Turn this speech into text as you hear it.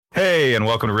Hey, and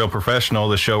welcome to Real Professional,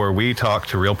 the show where we talk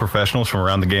to real professionals from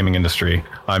around the gaming industry.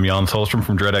 I'm Jan Solstrom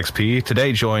from Dread XP,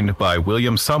 today joined by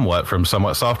William Somewhat from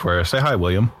Somewhat Software. Say hi,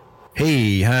 William.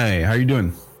 Hey, hi, how are you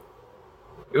doing?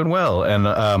 Doing well, and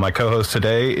my co-host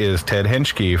today is Ted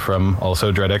Henschke from also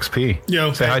Dread XP.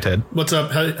 Yo, say hi, Ted. What's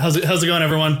up? How's it going,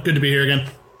 everyone? Good to be here again.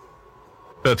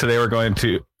 So today we're going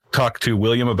to talk to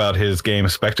William about his game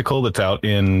Spectacle that's out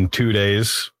in 2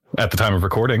 days at the time of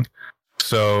recording.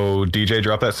 So DJ,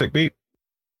 drop that sick beat.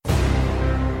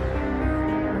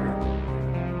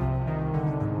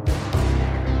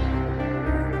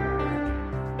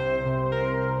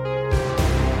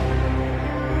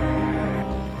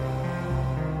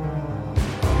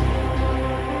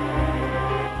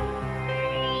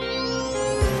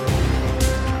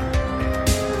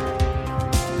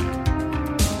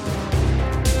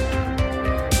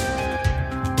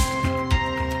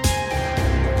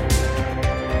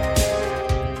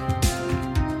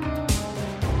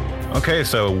 Okay,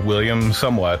 so William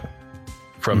Somewhat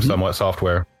from Somewhat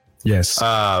Software. Yes.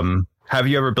 Have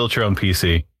you ever built your own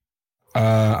PC?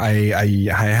 I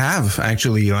have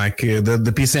actually. Like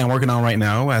the PC I'm working on right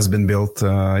now has been built.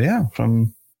 The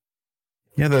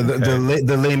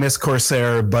lamest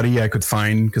Corsair buddy I could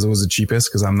find because it was the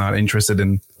cheapest. Because I'm not interested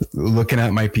in looking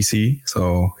at my PC.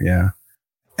 So yeah.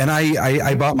 And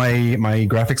I bought my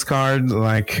graphics card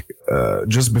like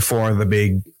just before the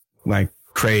big like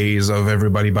craze of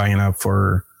everybody buying up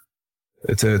for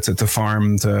to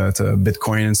farm to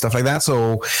Bitcoin and stuff like that.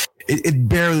 So it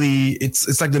barely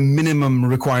it's like the minimum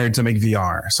required to make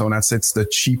VR. So it's the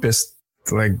cheapest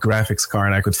like graphics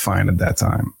card I could find at that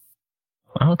time.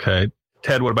 Okay,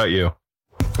 Ted, what about you?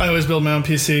 I always build my own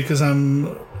PC because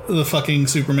I'm the fucking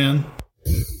Superman.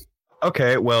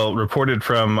 Okay, well, reported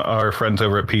from our friends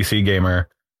over at PC Gamer,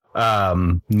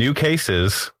 new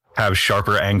cases have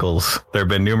sharper angles. There have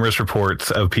been numerous reports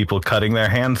of people cutting their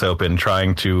hands open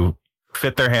trying to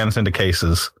fit their hands into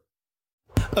cases.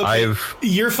 Okay.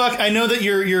 I know that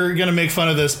you're gonna make fun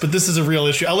of this, but this is a real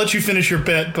issue. I'll let you finish your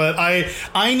bit, but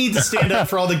I need to stand up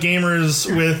for all the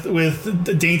gamers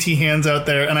with dainty hands out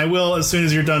there, and I will as soon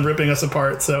as you're done ripping us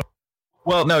apart. So.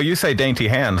 Well, no, you say dainty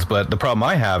hands, but the problem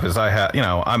I have is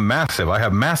I'm massive. I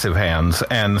have massive hands,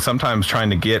 and sometimes trying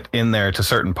to get in there to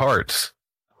certain parts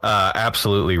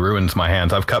absolutely ruins my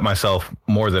hands. I've cut myself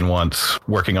more than once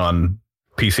working on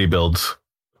PC builds.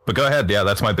 But go ahead. Yeah,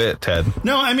 that's my bit, Ted.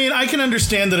 No, I mean, I can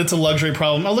understand that it's a luxury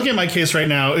problem. I'll look at my case right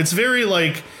now. It's very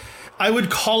like, I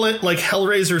would call it like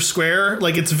Hellraiser Square.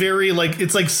 Like it's very like,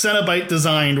 it's like Cenobite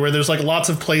designed where there's like lots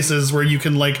of places where you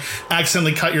can like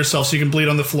accidentally cut yourself so you can bleed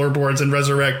on the floorboards and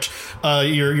resurrect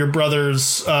your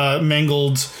brother's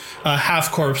mangled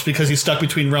half corpse because he's stuck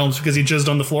between realms because he jizzed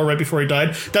on the floor right before he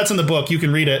died. That's in the book. You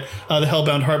can read it. The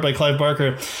Hellbound Heart by Clive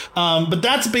Barker. But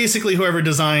that's basically whoever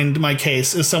designed my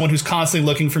case is someone who's constantly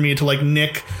looking for me to like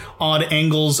nick odd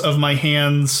angles of my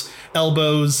hands,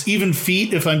 elbows, even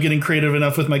feet if I'm getting creative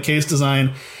enough with my case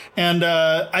design. And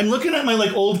I'm looking at my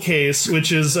like old case,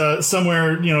 which is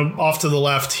somewhere, off to the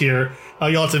left here.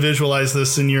 You'll have to visualize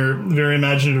this in your very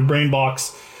imaginative brain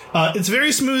box. It's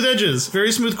very smooth edges,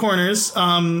 very smooth corners.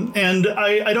 And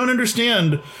I don't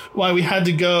understand why we had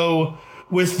to go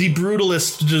with the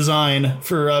brutalist design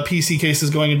for PC cases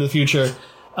going into the future.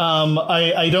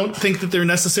 I don't think that they're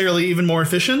necessarily even more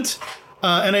efficient.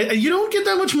 And you don't get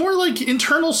that much more like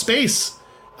internal space.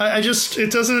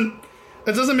 It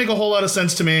doesn't make a whole lot of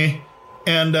sense to me.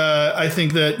 And I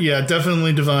think that, yeah,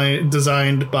 definitely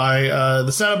designed by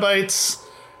the Cenobites,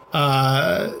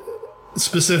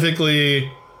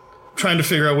 specifically trying to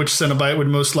figure out which Cenobite would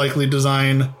most likely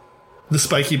design the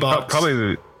spiky box. Probably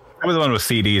the one with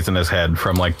CDs in his head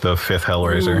from like the fifth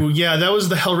Hellraiser. Ooh, yeah, that was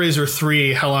the Hellraiser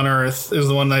 3, Hell on Earth, is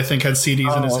the one that I think had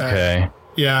CDs in his head. Okay.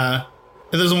 Yeah.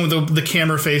 And there's one with the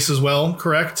camera face as well,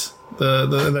 correct?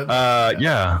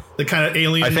 Yeah. The kind of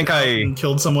alien I think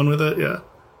killed someone with it, yeah.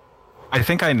 I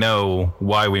think I know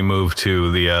why we moved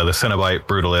to the Cenobite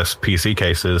Brutalist PC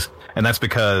cases, and that's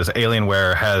because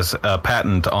Alienware has a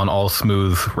patent on all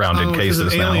smooth rounded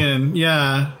cases now. Alien,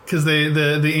 yeah, because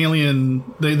the Alien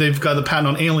they've got the patent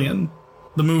on Alien,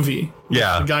 the movie.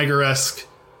 Yeah, the Geiger-esque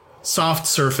soft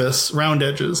surface, round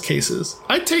edges cases.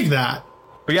 I'd take that.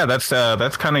 But yeah, that's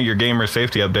kind of your gamer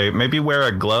safety update. Maybe wear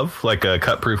a glove, like a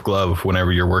cut-proof glove,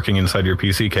 whenever you're working inside your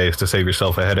PC case to save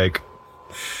yourself a headache.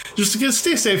 Just to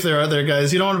stay safe there out there,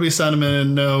 guys. You don't want to be sentiment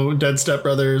and no dead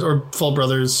stepbrothers or full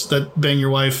brothers that bang your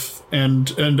wife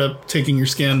and end up taking your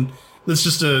skin. That's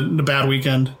just a bad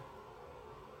weekend.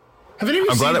 Have any of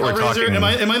you seen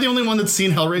Hellraiser? Am I the only one that's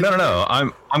seen Hellraiser? No.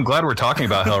 I'm glad we're talking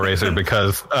about Hellraiser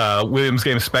because William's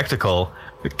game Spectacle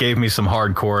it gave me some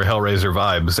hardcore Hellraiser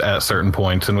vibes at certain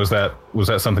points. And was that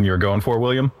something you were going for,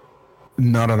 William?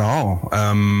 Not at all.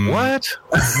 What?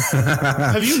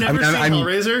 Have you never seen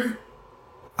Hellraiser?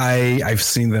 I've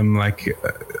seen them like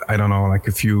I don't know, like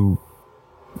a few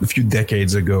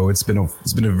decades ago. It's been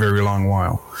a very long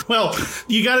while. Well,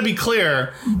 you got to be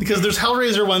clear, because there's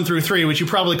Hellraiser 1 through 3, which you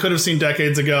probably could have seen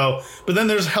decades ago. But then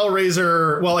there's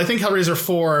Hellraiser. Well, I think Hellraiser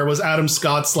 4 was Adam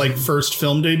Scott's like first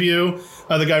film debut.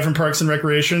 The guy from Parks and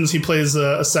Recreations. He plays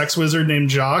a sex wizard named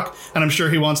Jock, and I'm sure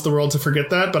he wants the world to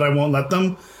forget that, but I won't let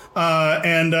them.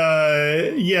 And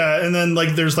then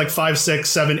like there's like 5, 6,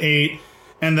 7, 8.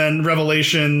 And then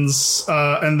Revelations,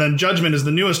 and then Judgment is the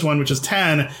newest one, which is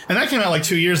 10. And that came out like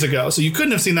 2 years ago. So you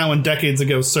couldn't have seen that one decades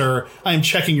ago, sir. I am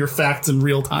checking your facts in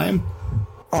real time.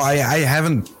 Oh, I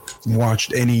haven't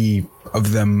watched any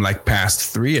of them like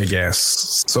past 3, I guess.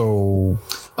 So.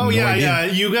 Oh, yeah.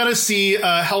 You got to see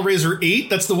Hellraiser 8.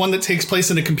 That's the one that takes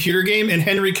place in a computer game. And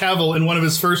Henry Cavill, in one of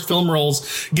his first film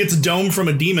roles, gets domed from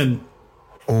a demon.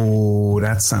 Oh,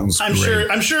 that sounds great.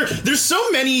 I'm sure there's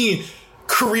so many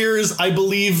careers, I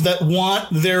believe, that want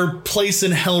their place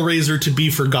in Hellraiser to be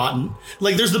forgotten.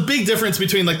 Like, there's the big difference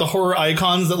between like the horror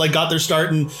icons that like got their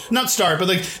start and not start, but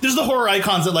like there's the horror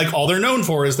icons that like all they're known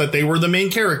for is that they were the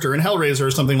main character in Hellraiser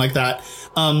or something like that.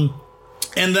 And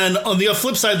then on the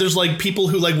flip side, there's like people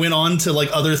who like went on to like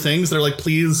other things. They're like,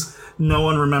 please, no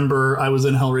one remember I was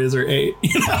in Hellraiser 8,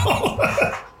 you know?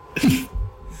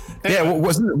 Yeah,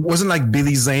 wasn't like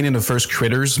Billy Zane in the first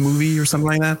Critters movie or something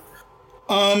like that?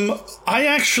 I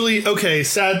actually,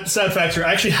 sad factor.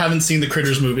 I actually haven't seen the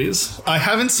Critters movies. I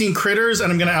haven't seen Critters,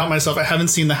 and I'm going to out myself. I haven't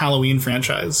seen the Halloween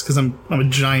franchise because I'm a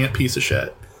giant piece of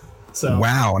shit. So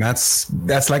wow, that's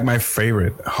like my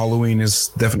favorite. Halloween is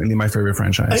definitely my favorite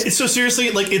franchise. So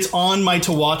seriously, like it's on my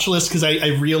to watch list because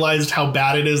I realized how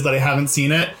bad it is that I haven't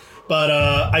seen it. But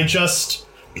I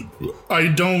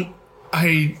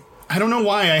don't know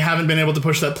why I haven't been able to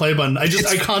push that play button. I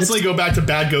constantly go back to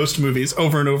bad ghost movies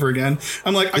over and over again.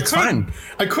 I'm like,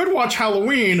 I could watch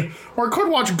Halloween or I could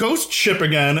watch Ghost Ship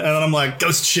again. And then I'm like,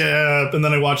 Ghost Ship. And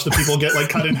then I watch the people get like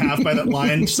cut in half by that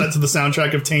lion set to the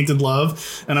soundtrack of Tainted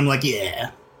Love. And I'm like,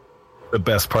 yeah. The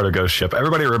best part of Ghost Ship.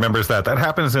 Everybody remembers that. That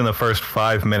happens in the first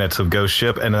 5 minutes of Ghost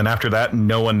Ship. And then after that,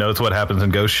 no one knows what happens in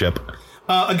Ghost Ship.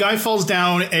 A guy falls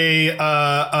down a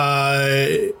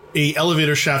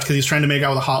elevator shaft because he's trying to make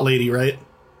out with a hot lady, right?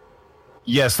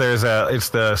 Yes, it's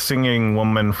the singing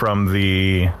woman from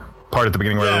the part at the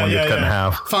beginning where everyone gets cut in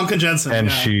half. Famke Janssen. And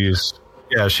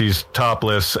she's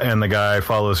topless, and the guy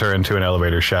follows her into an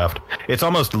elevator shaft. It's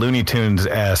almost Looney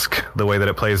Tunes-esque, the way that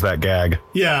it plays that gag.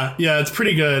 Yeah, it's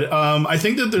pretty good. I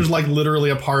think that there's like literally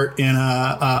a part in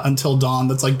Until Dawn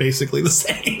that's like basically the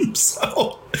same.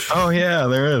 So. Oh yeah,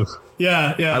 there is.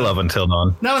 Yeah. I love Until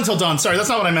Dawn. Not Until Dawn. Sorry, that's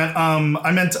not what I meant.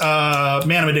 I meant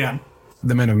Man of Medan.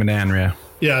 The Man of Medan, yeah.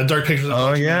 Yeah, Dark Pictures.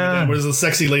 Oh, yeah. Where there's a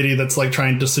sexy lady that's like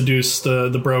trying to seduce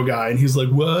the bro guy. And he's like,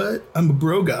 what? I'm a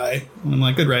bro guy. And I'm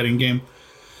like, good writing game.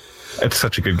 It's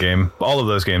such a good game. All of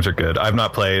those games are good. I've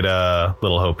not played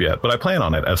Little Hope yet, but I plan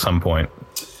on it at some point.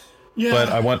 Yeah. But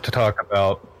I want to talk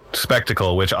about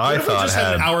Spectacle, which I thought just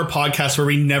had an hour podcast where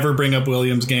we never bring up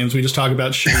William's games. We just talk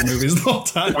about shitty movies the whole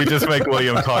time. We just make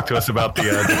William talk to us about the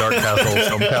Dark Castle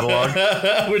film catalog.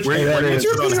 What's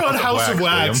your opinion on House of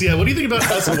Wax? Yeah, what do you think about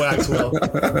House of Wax, Will?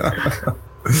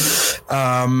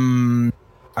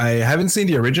 I haven't seen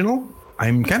the original.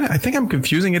 I think I'm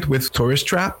confusing it with Tourist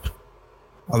Trap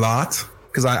a lot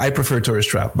because I prefer Tourist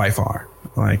Trap by far.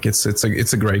 Like it's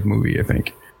a great movie, I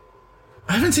think.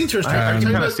 I haven't seen Tourist Trap. I can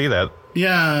kind of see that.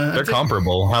 Yeah, they're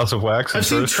comparable. House of Wax. I've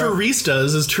seen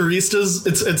Turistas.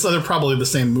 They're probably the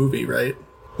same movie, right?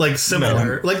 Like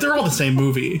similar. No. Like they're all the same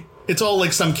movie. It's all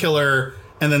like some killer,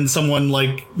 and then someone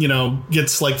like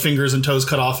gets like fingers and toes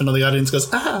cut off, and the audience goes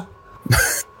ah.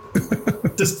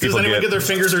 Does anyone get their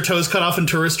fingers or toes cut off in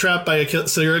Tourist Trap by a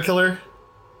serial killer?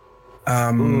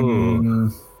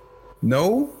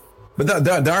 No, but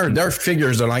there are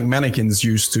figures that are like mannequins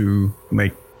used to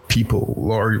make people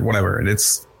or whatever, and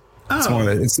it's more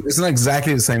that it's not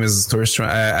exactly the same as Tourist Trap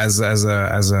as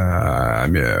a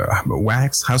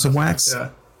Wax, House of Wax,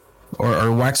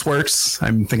 or Waxworks.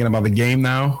 I'm thinking about the game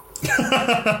now.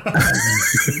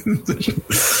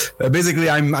 Basically,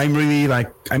 I'm really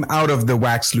like I'm out of the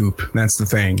Wax loop. That's the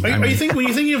thing. When you're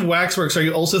thinking of Waxworks, are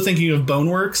you also thinking of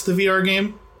Boneworks, the VR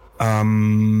game?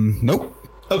 Nope.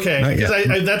 Okay,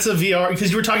 because that's a VR.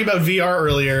 Because you were talking about VR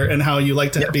earlier and how you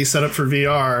like to be set up for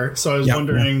VR. So I was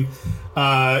wondering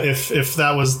if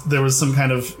there was some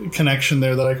kind of connection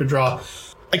there that I could draw.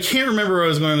 I can't remember where I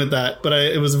was going with that, but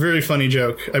it was a very funny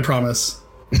joke. I promise.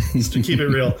 Just to keep it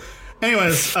real.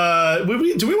 Anyways,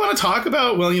 do we want to talk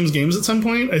about Williams games at some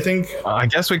point? I think. I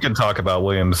guess we could talk about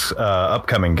Williams'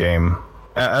 upcoming game.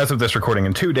 As of this recording,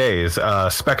 in 2 days,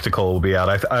 Spectacle will be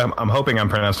out. I'm hoping I'm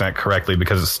pronouncing that correctly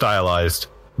because it's stylized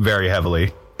very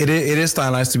heavily. It is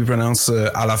stylized to be pronounced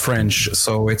à la French,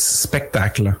 so it's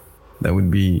Takl. That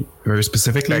would be very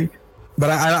specifically. But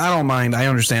I don't mind. I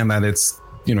understand that it's,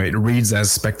 it reads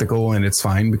as spectacle and it's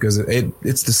fine because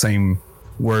it's the same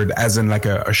word as in like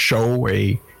a show,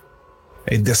 a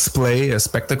display, a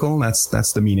spectacle.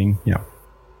 That's the meaning. Yeah.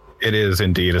 It is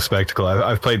indeed a spectacle.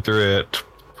 I've played through it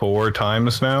 4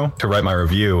 times now to write my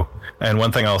review. And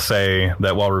one thing I'll say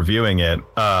that while reviewing it,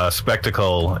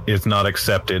 spectacle is not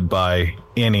accepted by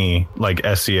any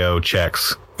SEO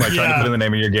checks. Trying to put in the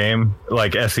name of your game,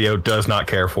 SEO does not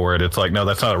care for it. It's no,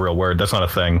 that's not a real word. That's not a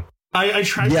thing. I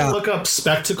tried to look up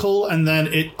spectacle and then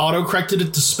it auto-corrected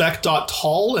it to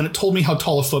spec.tall and it told me how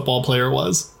tall a football player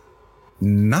was.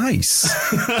 Nice.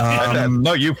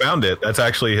 No, you found it. That's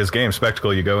actually his game,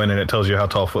 Spectacle. You go in and it tells you how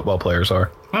tall football players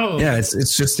are. Oh, yeah.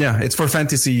 It's just it's for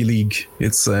fantasy league.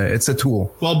 It's a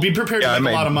tool. Well, be prepared to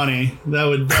make a lot of money. That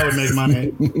would make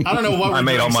money. I don't know what we're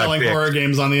doing selling horror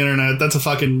games on the internet. That's a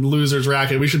fucking loser's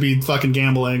racket. We should be fucking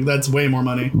gambling. That's way more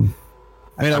money.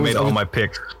 I made all my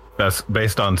picks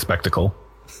based on Spectacle.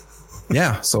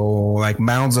 Yeah. So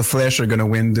Mounds of Flesh are gonna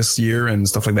win this year and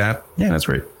stuff like that. Yeah, that's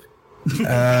great.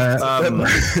 I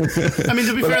mean,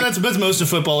 to be fair, that's most of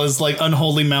football is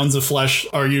unholy mounds of flesh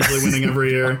are usually winning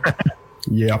every year.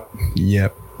 Yep.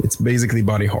 It's basically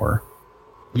body horror.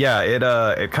 Yeah,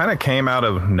 it kind of came out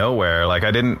of nowhere. I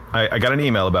got an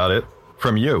email about it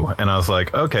from you, and I was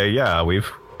like, okay, yeah,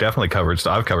 we've definitely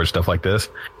I've covered stuff like this.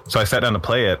 So I sat down to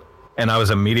play it, and I was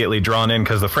immediately drawn in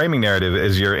because the framing narrative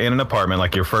is you're in an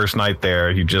apartment, your first night there,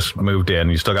 you just moved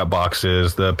in, you still got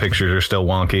boxes, the pictures are still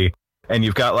wonky. And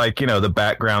you've got the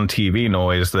background TV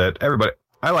noise that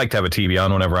I like to have a TV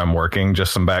on whenever I'm working,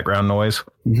 just some background noise.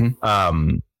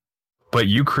 Mm-hmm. But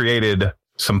you created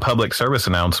some public service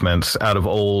announcements out of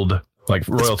old,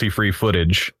 royalty free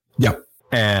footage. Yep.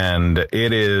 And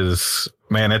it is,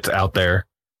 man, it's out there.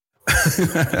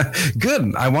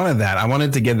 Good. I wanted that. I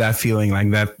wanted to get that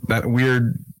feeling, that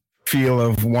weird feel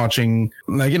of watching,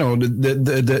 the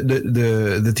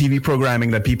TV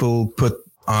programming that people put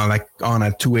on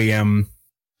at 2 a.m.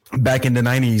 back in the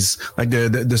 90s,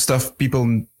 the stuff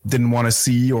people didn't want to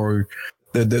see, or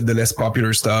the less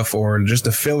popular stuff, or just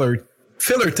the filler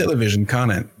television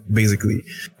content, basically.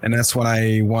 And that's what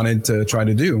I wanted to try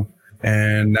to do.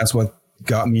 And that's what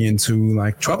got me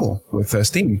into trouble with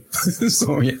Steam.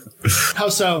 So, yeah. How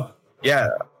so? Yeah.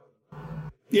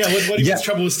 Yeah. What is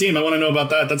trouble with Steam? I want to know about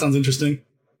that. That sounds interesting.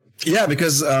 Yeah,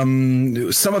 because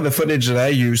some of the footage that I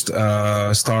used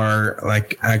star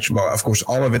of course,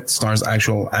 all of it stars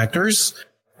actual actors,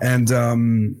 and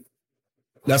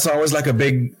that's always a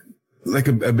big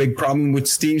problem with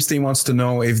Steam. Steam wants to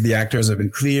know if the actors have been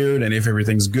cleared and if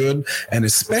everything's good, and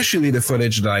especially the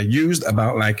footage that I used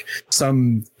about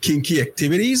some kinky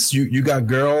activities. You got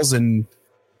girls in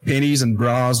panties and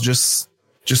bras just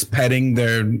petting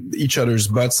each other's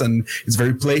butts, and it's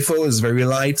very playful, it's very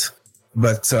light.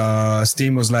 But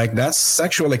Steam was that's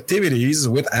sexual activities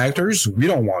with actors. We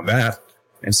don't want that.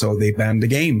 And so they banned the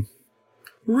game.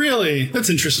 Really? That's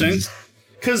interesting.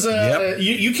 Because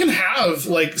you can have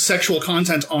sexual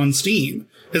content on Steam.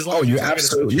 You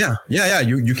absolutely. Yeah.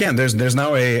 You can. There's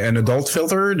now an adult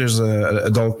filter. There's a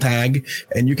adult tag.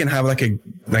 And you can have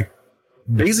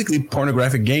basically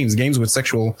pornographic games with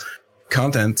sexual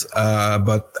content.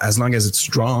 But as long as it's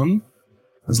drawn,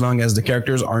 as long as the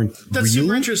characters aren't That's real.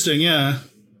 Super interesting, yeah.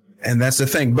 And that's the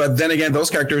thing. But then again, those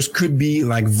characters could be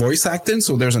voice acting.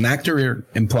 So there's an actor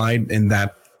implied in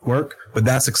that work, but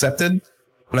that's accepted.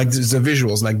 The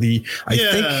visuals,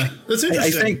 that's interesting.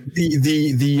 I think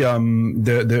the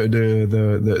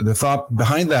thought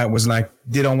behind that was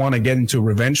they don't want to get into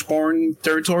revenge porn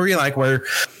territory, where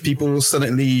people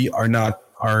suddenly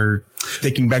are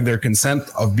taking back their consent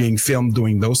of being filmed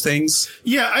doing those things.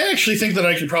 Yeah, I actually think that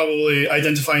I could probably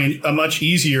identify a much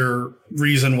easier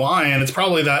reason why, and it's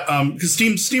probably that because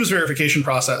Steam's verification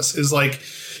process is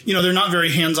they're not very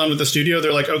hands-on with the studio.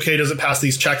 They're okay, does it pass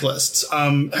these checklists?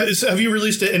 Have you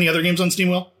released any other games on Steam,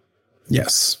 Will?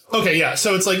 Yes. Okay, yeah.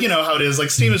 So it's how it is.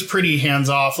 Steam is pretty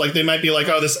hands-off. They might be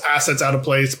oh, this asset's out of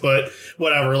place, but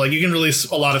whatever. You can release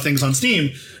a lot of things on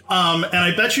Steam. And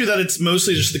I bet you that it's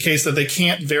mostly just the case that they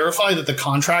can't verify that the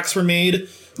contracts were made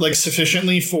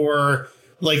sufficiently for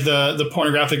the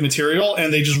pornographic material,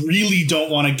 and they just really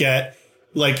don't want to get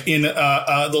in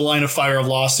the line of fire of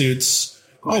lawsuits.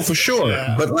 Oh, for sure.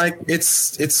 Yeah. But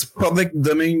it's public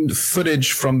domain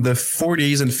footage from the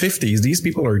 40s and 50s. These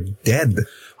people are dead.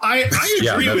 I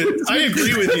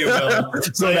agree with you, Will.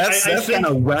 So that's kind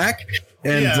of whack.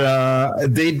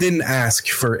 And they didn't ask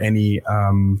for any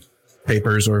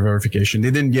papers or verification.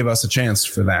 They didn't give us a chance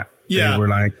for that. Yeah, they were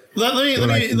like, let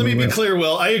me be clear,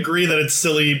 Will. I agree that it's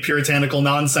silly, puritanical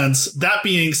nonsense. That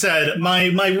being said,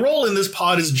 my role in this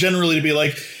pod is generally to be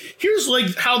like, here's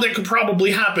like how that could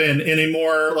probably happen in a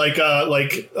more like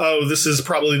oh, this is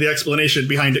probably the explanation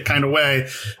behind it kind of way.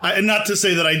 And not to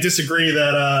say that I disagree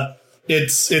that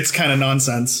it's kind of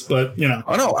nonsense, but you know.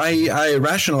 Oh no, I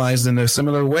rationalized in a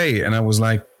similar way, and I was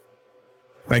like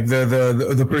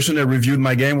the person that reviewed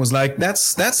my game was like,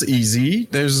 that's easy.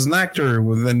 There's an actor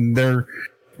within there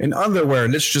in underwear.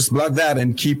 Let's just block that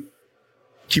and keep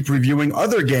reviewing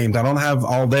other games. I don't have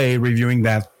all day reviewing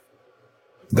that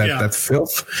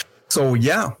filth. So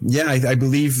I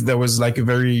believe there was like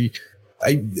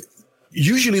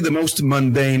usually the most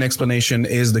mundane explanation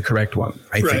is the correct one,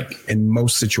 I think, in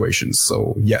most situations.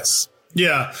 So yes.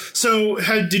 Yeah. So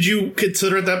did you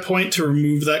consider at that point to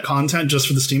remove that content just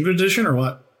for the Steam edition or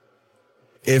what?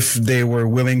 If they were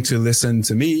willing to listen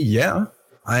to me, yeah.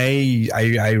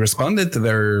 I responded to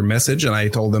their message and I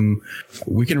told them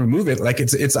we can remove it. Like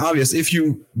it's obvious if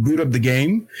you boot up the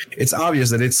game, it's obvious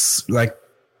that it's like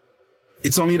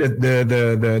it's only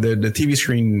the TV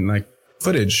screen like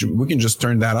footage. We can just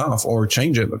turn that off or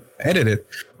change it, edit it,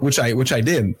 which I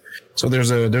did. So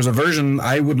there's a version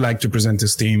I would like to present to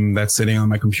Steam that's sitting on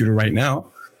my computer right now,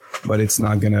 but it's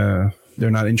not gonna. They're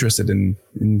not interested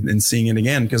in seeing it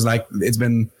again because like it's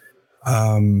been.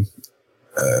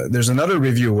 There's another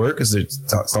reviewer because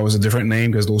it's always a different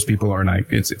name because those people are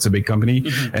like it's a big company,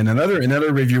 and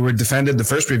another reviewer defended the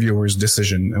first reviewer's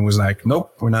decision and was like,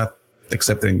 nope, we're not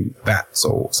accepting that.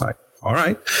 So it's like, all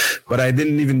right, but I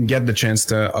didn't even get the chance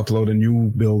to upload a new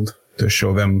build to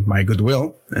show them my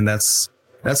goodwill, and that's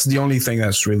the only thing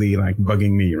that's really like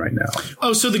bugging me right now.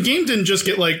 Oh, so the game didn't just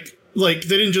get like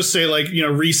they didn't just say like, you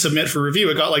know, resubmit for review.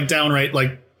 It got like downright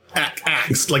like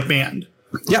axed, like banned.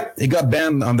 Yeah, it got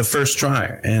banned on the first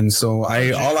try, and so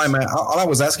all I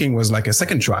was asking was like a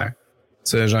second try.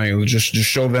 So just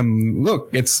show them, look,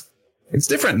 it's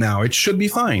different now. It should be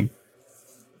fine.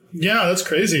 Yeah, that's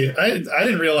crazy. I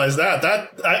didn't realize that.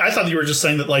 I thought you were just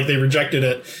saying that like they rejected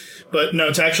it, but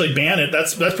no, to actually ban it,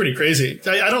 that's pretty crazy.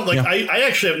 I don't like. Yeah. I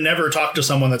actually have never talked to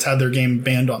someone that's had their game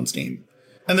banned on Steam,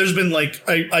 and there's been like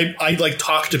I like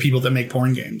talk to people that make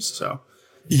porn games. So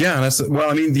yeah,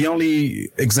 I mean, the only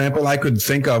example I could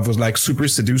think of was like Super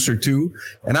Seducer 2,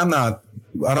 and I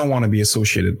don't want to be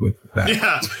associated with that.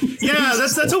 Yeah,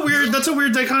 that's a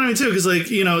weird dichotomy too, because like,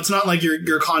 you know, it's not like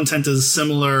your content is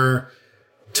similar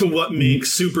to what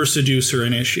makes Super Seducer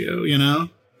an issue, you know?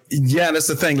 Yeah, that's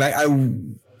the thing. Like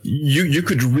you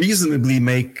could reasonably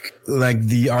make like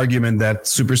the argument that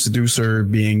Super Seducer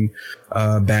being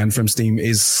banned from Steam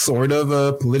is sort of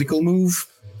a political move,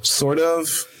 sort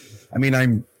of. I mean, I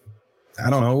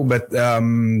don't know, but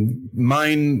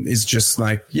mine is just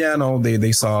like, yeah, no,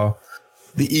 they saw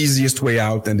the easiest way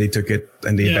out and they took it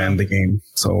and they banned the game.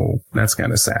 So that's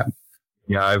kind of sad.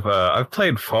 Yeah, I've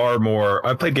played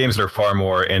games that are far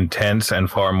more intense and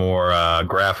far more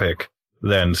graphic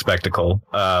than Spectacle.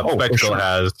 Spectacle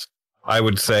has, I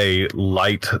would say,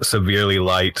 severely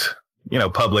light, you know,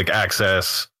 public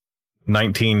access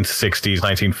 1960s,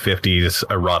 1950s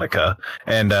erotica.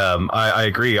 And I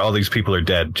agree, all these people are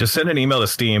dead. Just send an email to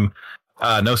Steam,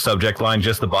 no subject line,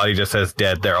 just the body just says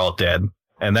dead, they're all dead.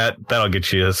 And that'll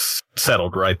get you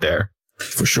settled right there.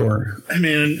 For sure. I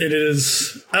mean, it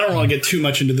is. I don't want to get too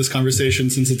much into this conversation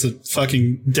since it's a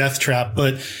fucking death trap,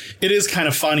 but it is kind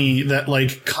of funny that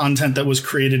like content that was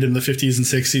created in the 50s and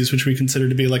 60s, which we consider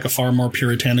to be like a far more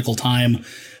puritanical time,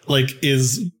 like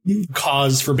is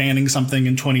cause for banning something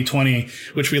in 2020,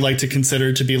 which we like to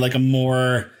consider to be like a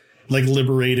more like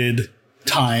liberated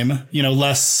time, you know,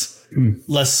 less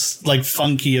like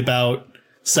funky about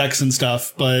sex and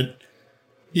stuff, but.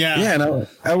 Yeah, and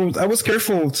I was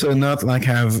careful to not like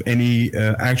have any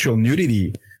actual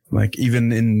nudity. Like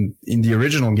even in the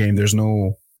original game, there's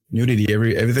no nudity.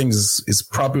 Everything is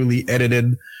properly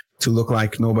edited to look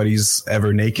like nobody's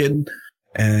ever naked,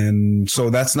 and so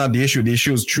that's not the issue. The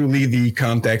issue is truly the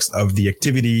context of the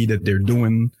activity that they're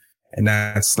doing, and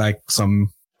that's like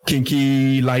some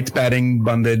kinky light padding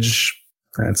bondage.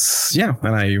 That's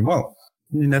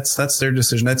and that's their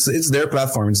decision. It's their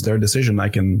platform. It's their decision.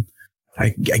 I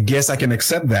guess I can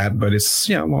accept that, but it's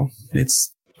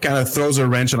kind of throws a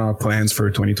wrench in our plans for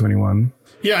 2021.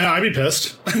 Yeah, no, I'd be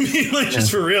pissed. I mean, like, just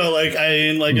for real. Like,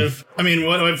 I've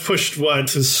pushed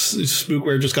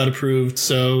Spookware just got approved.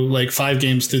 So like 5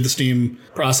 games through the Steam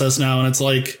process now. And it's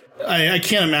like, I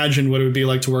can't imagine what it would be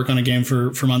like to work on a game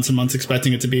for months and months,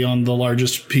 expecting it to be on the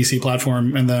largest PC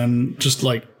platform and then just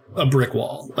like a brick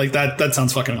wall. Like that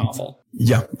sounds fucking awful.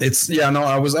 Yeah, no,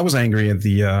 I was angry at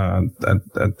the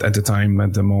at the time,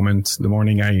 at the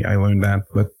morning I learned that,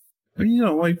 but you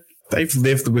know, I've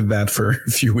lived with that for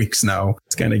a few weeks now.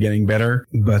 It's kind of getting better.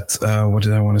 But what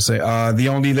did I want to say? The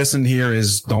only lesson here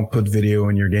is don't put video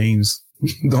in your games.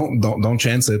 don't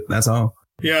chance it. That's all.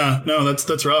 Yeah, no,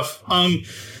 that's rough. And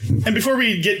before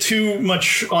we get too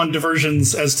much on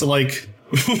diversions as to like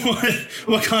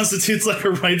what constitutes like a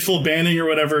rightful banning or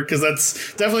whatever, because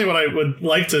that's definitely what I would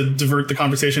like to divert the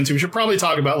conversation to. We should probably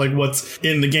talk about like what's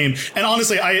in the game. And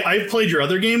honestly, I've played your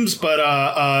other games, but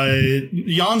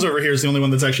Jan's over here is the only one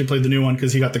that's actually played the new one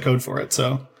because he got the code for it.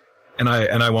 So. And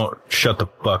I won't shut the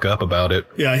fuck up about it.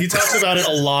 Yeah, he talks about it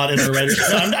a lot in the writer's.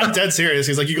 I'm dead serious.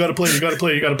 He's like, you got to play it.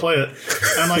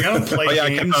 And I'm like, I don't play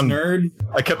games, nerd.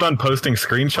 I kept on posting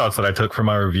screenshots that I took for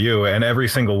my review, and every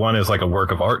single one is like a work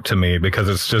of art to me because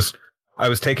it's just, I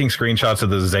was taking screenshots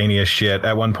of the zaniest shit.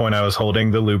 At one point I was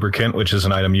holding the lubricant, which is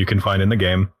an item you can find in the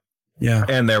game. Yeah.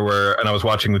 And I was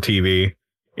watching the TV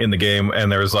in the game,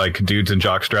 and there was like dudes in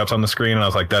jock straps on the screen, and I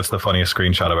was like, that's the funniest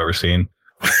screenshot I've ever seen.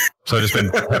 So I've just been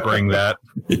peppering that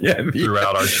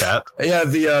throughout our chat. Yeah,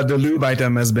 the lube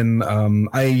item has been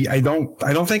I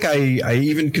don't think I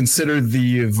even consider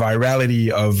the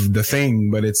virality of the thing,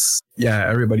 but it's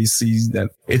everybody sees that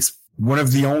it's one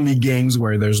of the only games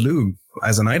where there's lube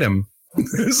as an item.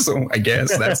 So I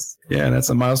guess that's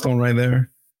a milestone right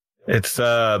there. It's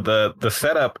the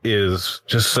setup is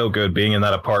just so good being in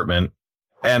that apartment,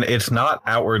 and it's not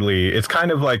outwardly, it's kind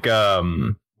of like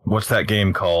what's that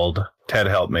game called? Ted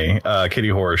help me. Kitty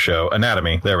Horror Show.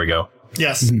 Anatomy. There we go.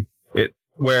 Yes.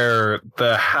 Where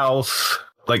the house,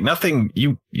 like nothing,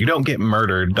 you don't get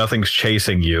murdered. Nothing's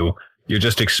chasing you. You're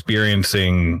just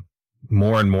experiencing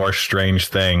more and more strange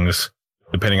things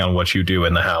depending on what you do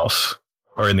in the house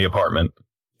or in the apartment.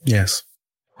 Yes.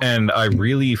 And I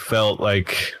really felt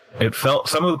like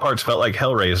some of the parts felt like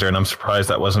Hellraiser, and I'm surprised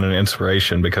that wasn't an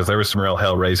inspiration because there were some real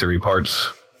Hellraiser-y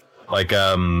parts. Like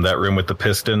that room with the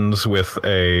pistons with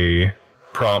a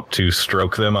prompt to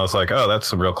stroke them. I was like, oh, that's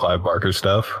some real Clive Barker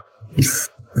stuff.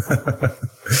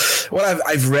 Well,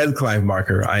 I've read Clive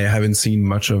Barker. I haven't seen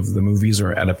much of the movies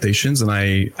or adaptations, and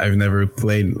I've never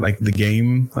played like the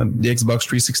game, the Xbox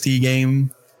 360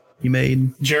 game he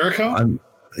made. Jericho?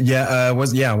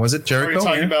 Was it Jericho? What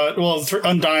are you talking about? Well,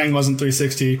 Undying wasn't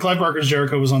 360. Clive Barker's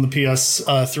Jericho was on the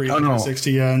PS3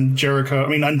 360, and Jericho,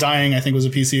 Undying, I think, was a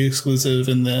PC exclusive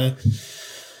in the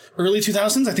early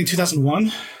 2000s. I think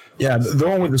 2001. Yeah, the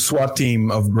one with the SWAT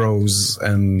team of bros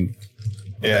and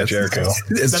Jericho.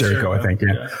 It's Jericho, I think.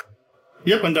 Yeah.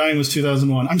 Yep, Undying was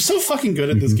 2001. I'm so fucking good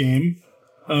at this game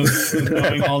of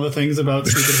knowing all the things about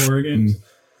stupid horror games.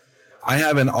 I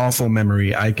have an awful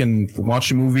memory. I can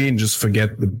watch a movie and just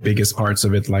forget the biggest parts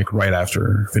of it, like right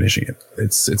after finishing it.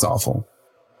 It's awful.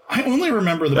 I only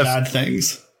remember the bad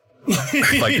things.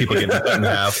 Like people getting cut in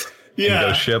half. Yeah.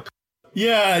 Ghost ship.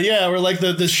 Yeah. Or like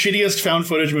the shittiest found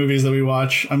footage movies that we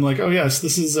watch. I'm like, oh yes,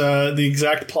 this is the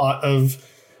exact plot of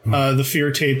the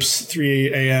Fear Tapes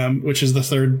 3 AM, which is the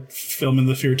third film in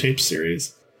the Fear Tapes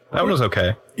series. That one was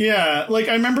okay. Yeah, like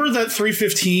I remember that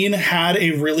 315 had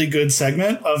a really good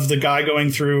segment of the guy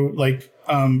going through like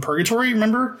purgatory,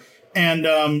 remember? And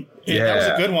that was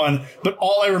a good one. But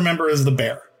all I remember is the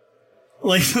bear,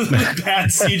 like the bad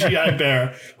CGI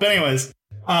bear. But anyways,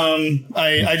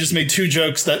 I just made two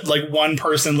jokes that like one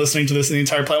person listening to this in the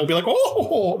entire planet will be like,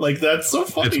 oh, like that's so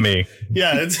funny. It's me.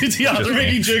 Yeah, they're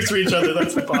making jokes for each other.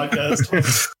 That's the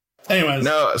podcast. Anyways,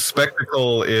 no,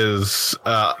 Spectacle is.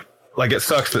 Like, it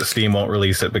sucks that Steam won't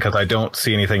release it because I don't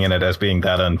see anything in it as being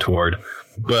that untoward.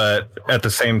 But at the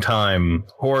same time,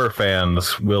 horror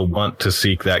fans will want to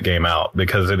seek that game out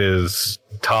because it is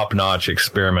top-notch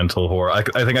experimental horror. I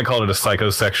think I called it a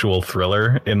psychosexual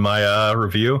thriller in my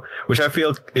review, which I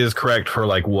feel is correct for,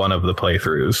 like, one of the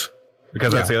playthroughs.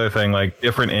 Because that's the other thing, like,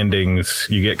 different endings,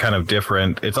 you get kind of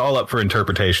different. It's all up for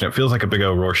interpretation. It feels like a big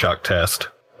old Rorschach test.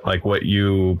 Like, what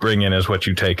you bring in is what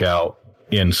you take out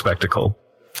in Spectacle.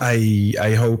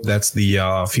 I hope that's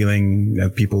the feeling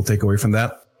that people take away from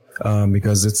that,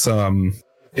 because it's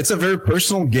a very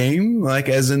personal game. Like,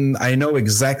 as in, I know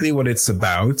exactly what it's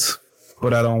about,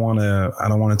 but I don't want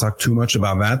to talk too much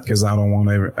about that because I want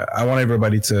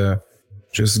everybody to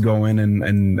just go in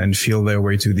and feel their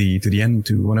way to the end,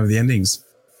 to one of the endings.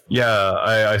 Yeah,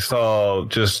 I saw,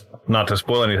 just not to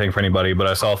spoil anything for anybody, but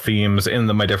I saw themes in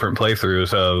my different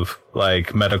playthroughs of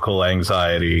like medical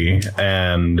anxiety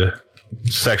and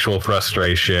sexual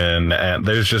frustration, and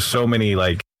there's just so many,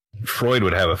 like, Freud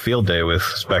would have a field day with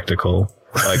Spectacle.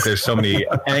 Like there's so many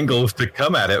angles to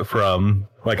come at it from.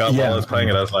 Like while I was playing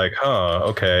it, I was like,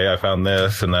 okay, I found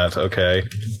this and that's okay.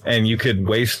 And you could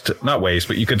not waste,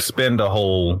 but you could spend a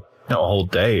whole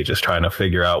day just trying to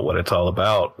figure out what it's all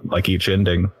about, like each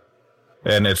ending.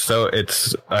 And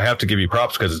I have to give you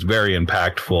props because it's very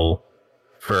impactful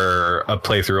for a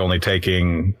playthrough only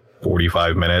taking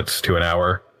 45 minutes to an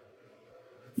hour.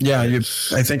 Yeah,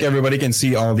 I think everybody can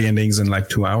see all the endings in like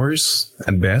 2 hours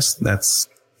at best. That's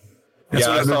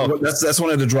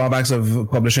one of the drawbacks of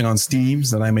publishing on Steam,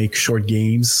 that I make short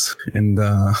games, and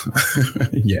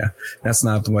yeah, that's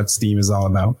not what Steam is all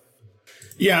about.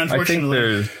 Yeah,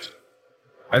 unfortunately,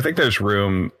 I think there's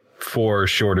room for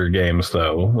shorter games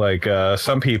though. Like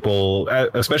some people,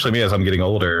 especially me, as I'm getting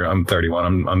older. I'm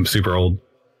 31. I'm super old.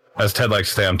 As Ted likes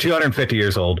to say, I'm 250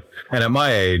 years old, and at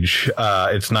my age,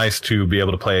 it's nice to be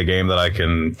able to play a game that I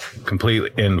can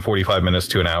complete in 45 minutes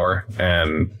to an hour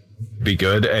and be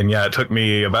good. And yeah, it took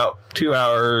me about 2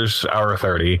 hours, hour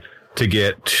 30 to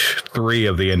get 3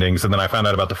 of the endings. And then I found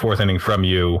out about the 4th ending from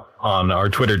you on our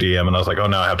Twitter DM. And I was like, oh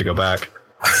no, I have to go back.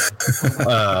 Cause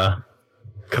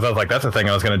I was like, that's the thing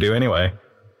I was going to do anyway,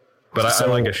 but I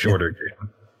like a shorter game.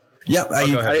 Yeah,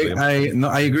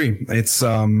 I agree. It's,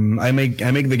 I make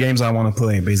the games I want to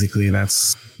play. Basically,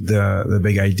 that's the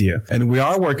big idea. And we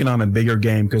are working on a bigger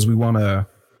game because we want to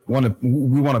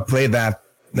play that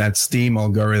Steam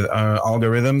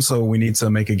algorithm. So we need to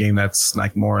make a game that's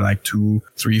like more like 2,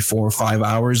 3, 4, 5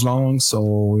 hours long. So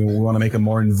we want to make a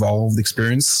more involved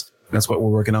experience. That's what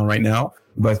we're working on right now.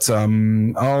 But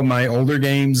all my older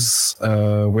games,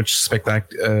 which Spek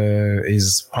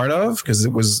is part of, because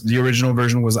the original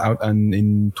version was out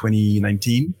in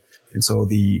 2019, and so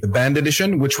the banned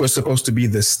edition, which was supposed to be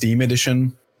the Steam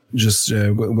edition, just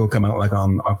will come out like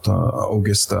on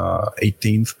August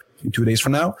 18th, in 2 days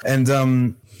from now.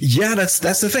 And yeah, that's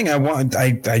the thing. I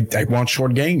want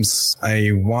short games.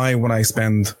 Why would I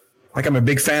spend, like, I'm a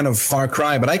big fan of Far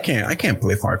Cry, but I can't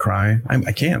play Far Cry.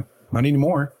 I can't, not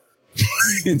anymore.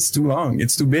 It's too long.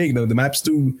 It's too big. The map's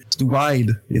too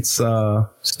wide. It's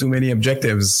too many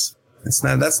objectives. It's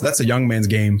not. That's a young man's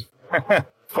game.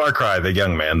 Far Cry, the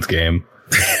young man's game.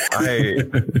 I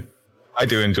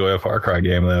do enjoy a Far Cry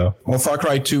game though. Well, Far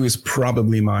Cry 2 is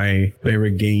probably my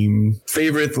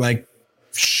favorite like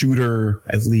shooter,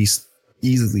 at least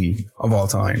easily, of all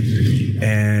time.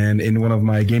 And in one of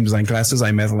my game design classes,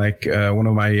 I met like one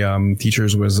of my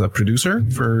teachers was a producer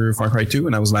for Far Cry 2,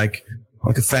 and I was like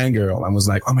a fangirl. I was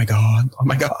like, oh my god.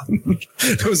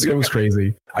 It was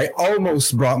crazy. I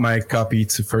almost brought my copy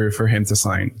for him to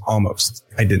sign. Almost.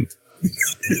 I didn't.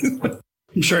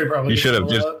 I'm sure he probably. You should have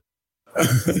just.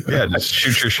 Yeah, just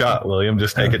shoot your shot, William.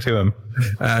 Just take it to him.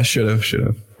 Should have.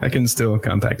 I can still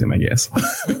contact him, I guess.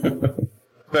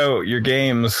 So your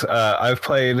games, I've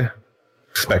played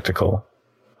Spectacle.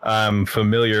 I'm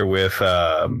familiar with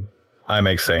I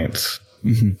Make Saints.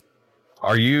 Mm-hmm.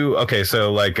 Are you okay?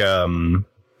 So like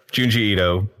Junji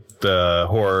Ito, the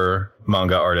horror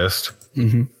manga artist,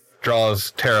 mm-hmm.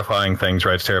 draws terrifying things,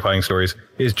 writes terrifying stories.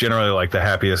 Is generally like the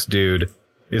happiest dude.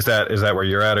 Is that where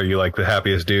you're at? Are you like the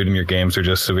happiest dude, and your games are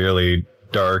just severely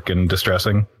dark and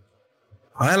distressing?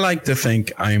 I like to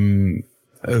think I'm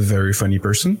a very funny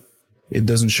person. It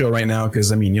doesn't show right now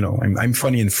because, I mean, you know, I'm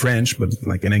funny in French, but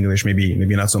like in English,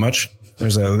 maybe not so much.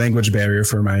 There's a language barrier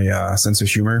for my sense of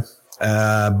humor.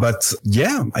 But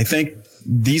yeah, I think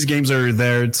these games are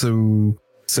there to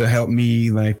help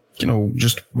me, like, you know,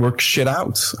 just work shit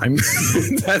out.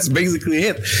 That's basically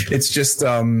it. It's just,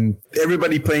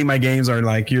 everybody playing my games are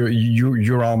like,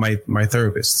 you're all my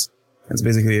therapists. That's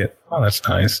basically it. Oh, that's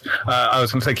nice. I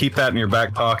was going to say, keep that in your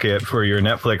back pocket for your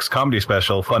Netflix comedy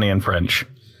special, Funny in French.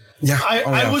 Yeah,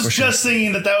 I was just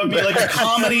thinking that would be like a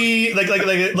comedy, like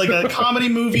a comedy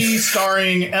movie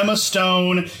starring Emma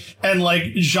Stone and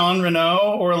like Jean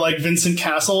Reno or like Vincent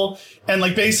Cassel, and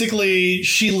like basically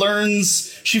she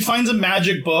finds a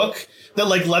magic book that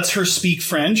like lets her speak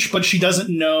French, but she doesn't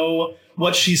know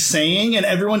what she's saying, and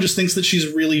everyone just thinks that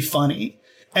she's really funny,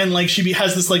 and like she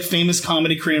has this like famous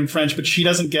comedy career in French, but she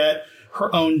doesn't get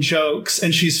her own jokes,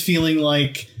 and she's feeling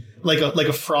like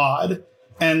a fraud.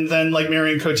 And then, like,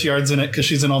 Marion Cotillard's in it because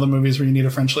she's in all the movies where you need a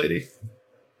French lady.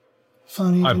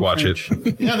 Funny. I'd watch it.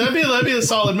 Yeah, that'd be a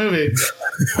solid movie.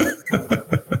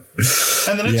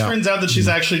 And then it turns out that she's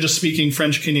actually just speaking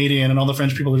French Canadian, and all the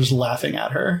French people are just laughing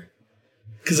at her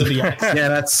because of the accent.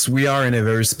 Yeah, we are in a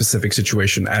very specific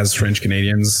situation as French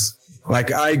Canadians.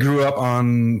 Like, I grew up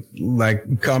on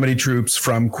like comedy troupes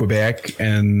from Quebec,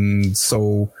 and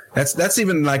so that's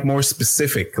even like more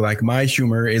specific. Like, my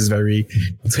humor is very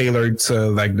tailored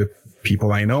to like the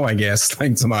people I know, I guess,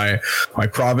 like to my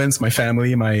province, my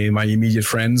family, my immediate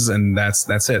friends, and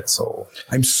that's it. So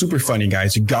I'm super funny,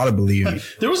 guys. You gotta believe me.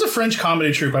 There was a French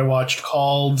comedy troupe I watched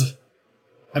called,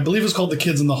 I believe it was called The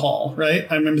Kids in the Hall, right?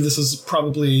 I remember this is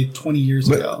probably 20 years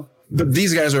ago. But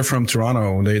these guys are from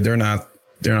Toronto. They're not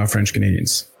French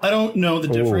Canadians. I don't know the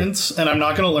difference, and I'm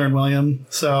not going to learn, William.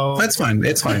 So that's fine.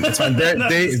 It's fine.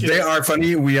 They are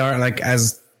funny. We are like,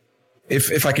 as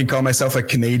if I can call myself a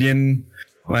Canadian,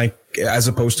 like as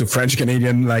opposed to French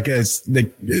Canadian, like it's the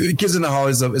Kids in the Hall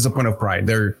is a point of pride.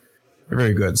 They're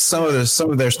very good. Some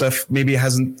of their stuff maybe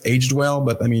hasn't aged well,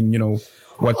 but I mean,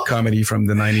 what comedy from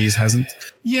the 90s hasn't?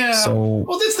 Yeah. So,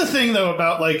 well, that's the thing though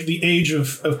about like the age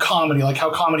of comedy, like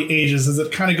how comedy ages, is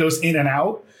it kind of goes in and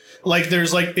out. Like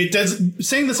there's like, it does,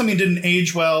 saying that something didn't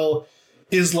age well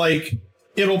is like,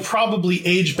 it'll probably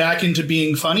age back into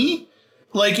being funny.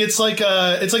 Like it's like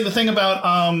the thing about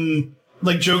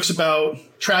like jokes about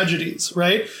tragedies,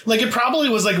 right? Like it probably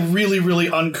was like really, really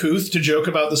uncouth to joke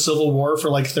about the Civil War for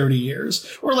like 30 years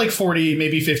or like 40,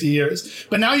 maybe 50 years.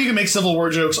 But now you can make Civil War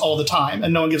jokes all the time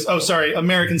and no one gives,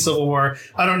 American Civil War.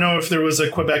 I don't know if there was a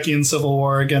Quebecian Civil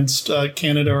War against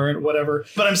Canada or whatever.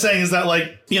 But I'm saying is that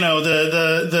like,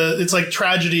 the it's like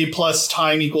tragedy plus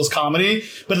time equals comedy.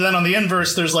 But then on the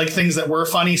inverse, there's like things that were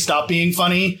funny, stop being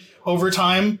funny over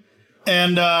time.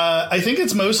 And I think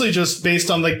it's mostly just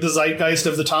based on like the zeitgeist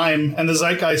of the time, and the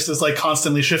zeitgeist is like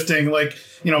constantly shifting, like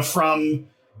from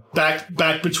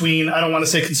back between, I don't want to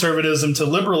say conservatism to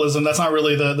liberalism. That's not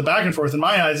really the back and forth in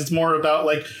my eyes. It's more about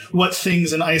like what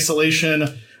things in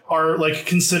isolation are like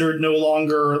considered no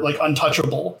longer like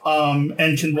untouchable,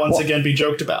 and can once again be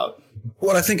joked about.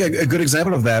 Well, I think a good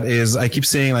example of that is I keep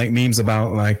seeing like memes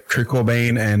about like Kurt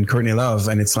Cobain and Courtney Love,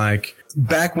 and it's like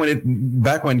back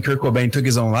when Kurt Cobain took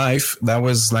his own life, that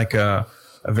was like a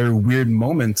very weird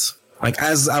moment. Like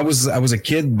as I was a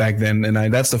kid back then,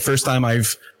 and that's the first time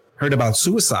I've heard about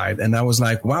suicide, and I was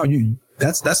like, wow,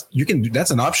 that's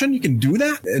an option. You can do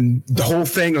that, and the whole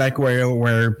thing like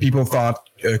where people thought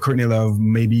Courtney Love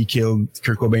maybe killed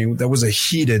Kurt Cobain. That was a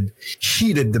heated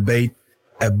debate.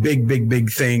 A big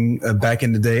thing back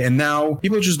in the day. And now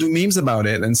people just do memes about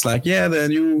it. And it's like, yeah, the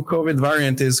new COVID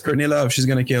variant is Courtney Love. She's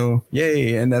going to kill.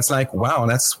 Yay. And that's like, wow,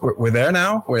 we're there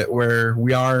now where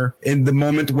we are in the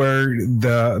moment where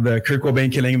the Kurt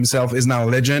Cobain killing himself is now a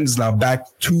legend. It's now back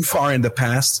too far in the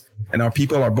past. And our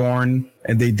people are born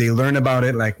and they learn about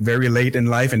it like very late in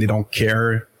life, and they don't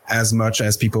care as much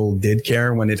as people did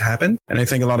care when it happened. And I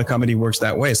think a lot of comedy works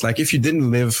that way. It's like, if you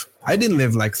I didn't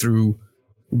live like through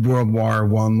World War I,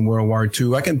 World War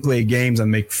II. I can play games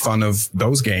and make fun of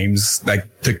those games that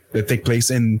take place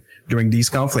during these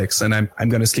conflicts, and I'm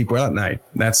going to sleep well at night.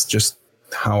 That's just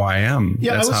how I am.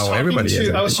 Yeah, that's how everybody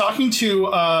is. I was talking to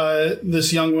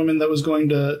this young woman that was going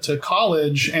to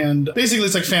college, and basically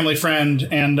it's like family friend,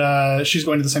 and she's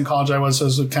going to the same college I was, so I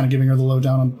was kind of giving her the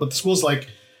lowdown on what the school's like.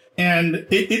 And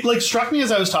it like struck me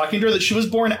as I was talking to her that she was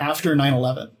born after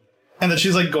 9/11, and that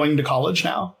she's like going to college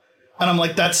now. And I'm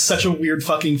like, that's such a weird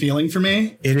fucking feeling for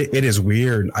me. It is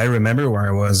weird. I remember where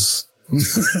I was.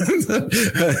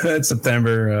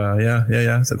 September.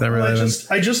 Yeah. September 11th.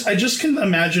 I just can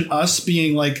imagine us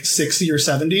being like 60 or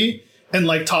 70 and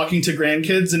like talking to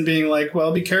grandkids and being like,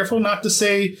 well, be careful not to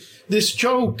say this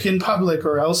joke in public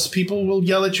or else people will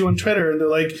yell at you on Twitter. And they're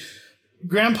like,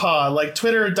 Grandpa, like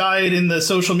Twitter died in the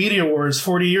social media wars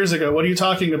 40 years ago. What are you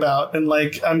talking about? And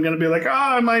like, I'm going to be like,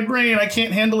 my brain, I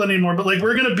can't handle it anymore. But like,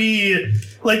 we're going to be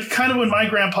like, kind of when my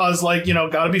grandpa's like,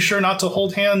 got to be sure not to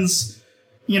hold hands,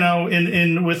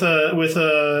 with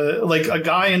a like a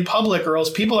guy in public, or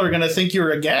else people are going to think you're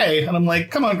a gay. And I'm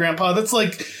like, come on, Grandpa. That's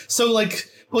like, so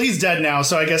like, well, he's dead now,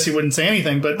 so I guess he wouldn't say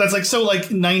anything, but that's like, so like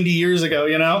 90 years ago,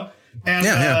 And,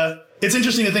 yeah. It's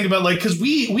interesting to think about, like, because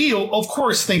we of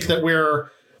course think that we're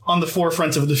on the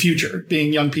forefront of the future,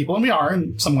 being young people, and we are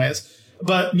in some ways.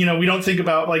 But, we don't think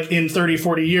about like in 30,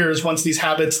 40 years, once these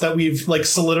habits that we've like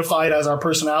solidified as our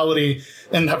personality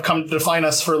and have come to define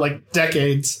us for like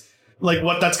decades, like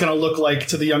what that's going to look like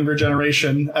to the younger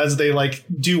generation as they like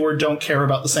do or don't care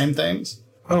about the same things.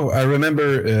 Oh, I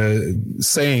remember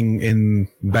saying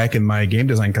back in my game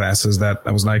design classes that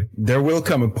I was like, there will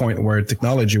come a point where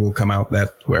technology will come out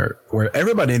that where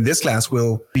everybody in this class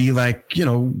will be like,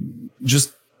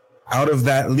 just out of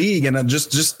that league and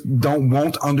just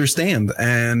won't understand.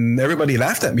 And everybody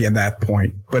laughed at me at that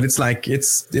point. But it's like,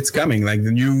 it's coming. Like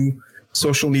the new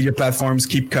social media platforms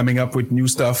keep coming up with new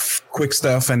stuff, quick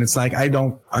stuff. And it's like, I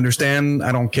don't understand.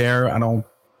 I don't care. I don't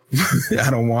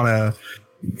want to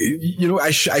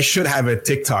I should have a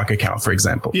TikTok account, for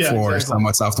example, for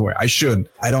Somewhat Software. I should.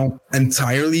 I don't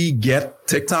entirely get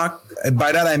TikTok.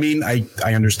 By that, I mean, I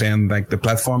understand like the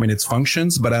platform and its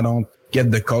functions, but I don't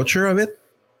get the culture of it.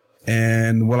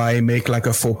 And will I make like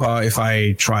a faux pas if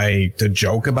I try to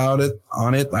joke about it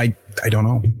on it? I don't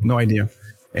know. No idea.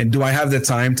 And do I have the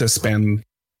time to spend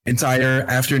entire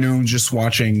afternoon just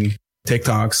watching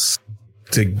TikToks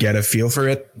to get a feel for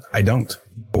it? I don't.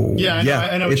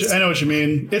 I know what you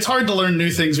mean. It's hard to learn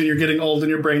new things when you're getting old and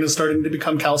your brain is starting to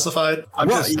become calcified. I'm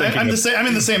in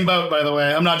the same boat, by the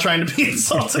way. I'm not trying to be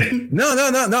insulting. No.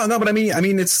 But I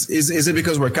mean, is it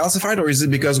because we're calcified, or is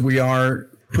it because we are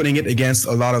putting it against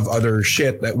a lot of other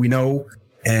shit that we know,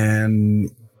 and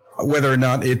whether or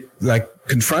not it like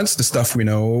confronts the stuff we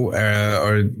know,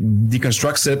 or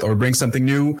deconstructs it, or brings something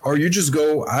new, or you just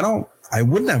go, I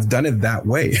wouldn't have done it that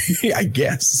way, I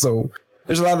guess. So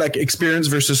there's a lot of like experience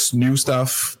versus new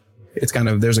stuff. It's kind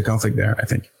of, there's a conflict there, I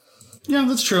think. Yeah,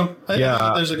 that's true.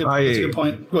 That's a good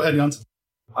point. Go ahead, Jans.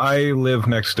 I live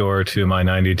next door to my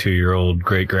 92-year-old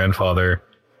great-grandfather.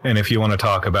 And if you want to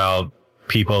talk about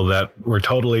people that were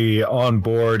totally on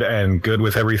board and good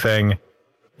with everything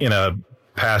in a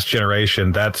past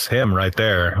generation, that's him right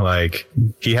there. Like,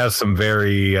 he has some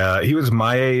he was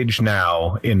my age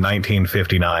now in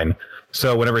 1959.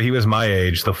 So whenever he was my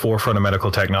age, the forefront of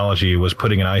medical technology was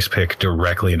putting an ice pick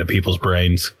directly into people's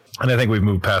brains. And I think we've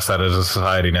moved past that as a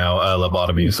society now.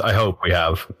 Lobotomies. I hope we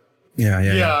have.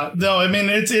 Yeah. No, I mean,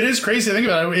 it is crazy to think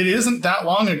about it. It isn't that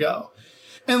long ago.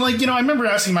 And like, I remember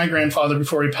asking my grandfather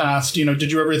before he passed,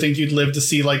 did you ever think you'd live to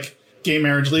see like gay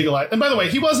marriage legalized? And by the way,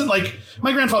 he wasn't like,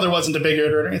 my grandfather wasn't a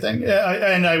bigot or anything.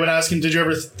 And I would ask him, did you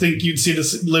ever think you'd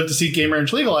live to see gay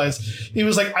marriage legalized? He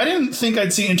was like, I didn't think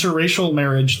I'd see interracial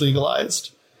marriage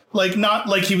legalized. Like, not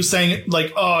like he was saying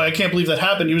like, oh, I can't believe that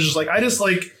happened. He was just like,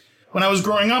 when I was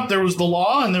growing up, there was the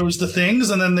law and there was the things,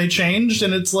 and then they changed,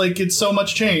 and it's like, it's so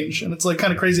much change, and it's like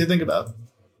kind of crazy to think about.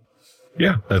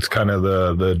 Yeah, that's kind of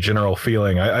the general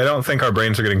feeling. I don't think our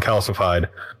brains are getting calcified.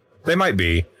 They might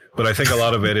be, but I think a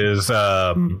lot of it is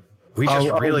I'll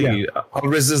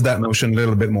resist that notion a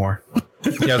little bit more.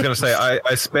 Yeah, I was going to say,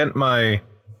 I spent my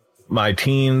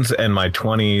teens and my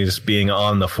 20s being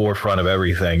on the forefront of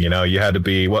everything. You had to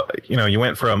be I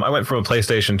went from a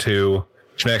PlayStation 2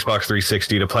 to an Xbox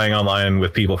 360 to playing online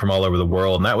with people from all over the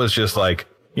world. And that was just like,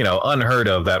 unheard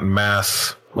of, that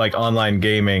mass like online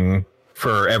gaming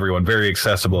for everyone, very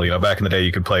accessible. Back in the day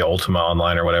you could play Ultima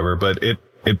online or whatever, but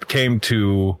it came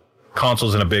to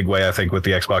consoles in a big way, I think, with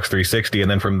the Xbox 360.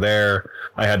 And then from there,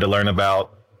 I had to learn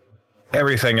about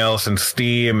everything else in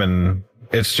Steam. And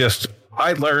it's just,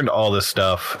 I learned all this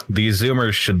stuff. These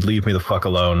Zoomers should leave me the fuck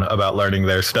alone about learning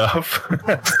their stuff.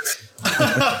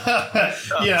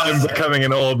 Yeah, I'm becoming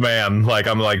an old man. Like,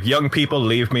 I'm like, young people,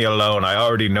 leave me alone. I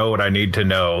already know what I need to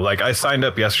know. Like, I signed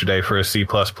up yesterday for a C++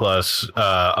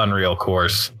 Unreal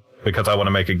course because I want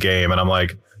to make a game. And I'm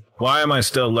like, why am I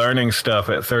still learning stuff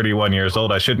at 31 years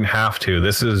old? I shouldn't have to.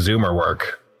 This is Zoomer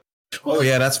work. Oh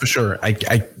yeah, that's for sure.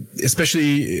 I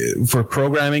especially for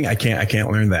programming, I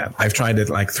can't learn that. I've tried it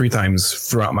like 3 times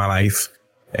throughout my life,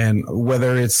 and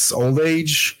whether it's old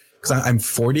age, because I'm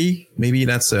 40, maybe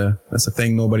that's a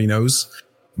thing nobody knows.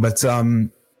 But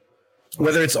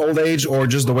whether it's old age or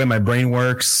just the way my brain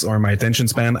works or my attention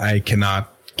span, I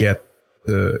cannot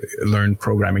learn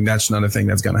programming. That's not a thing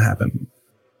that's gonna happen.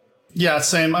 Yeah,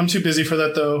 same. I'm too busy for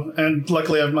that though, and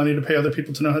luckily I have money to pay other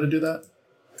people to know how to do that.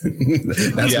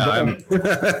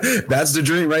 That's the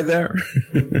dream right there.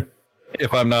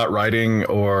 If I'm not writing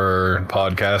or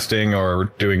podcasting or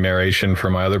doing narration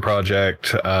for my other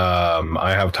project,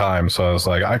 I have time. So I was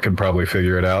like, I could probably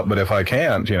figure it out. But if I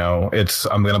can't, I'm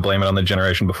going to blame it on the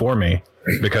generation before me,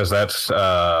 because that's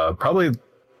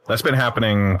that's been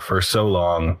happening for so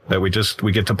long that we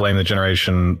get to blame the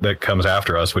generation that comes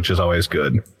after us, which is always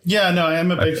good. Yeah, no, I am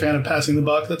a big fan of passing the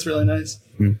buck. That's really nice.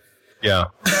 Yeah.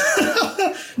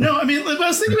 No, I mean, I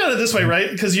was thinking about it this way, right?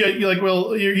 Because you're like,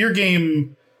 well, your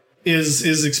game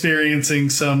is experiencing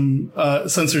some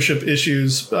censorship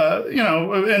issues,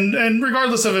 and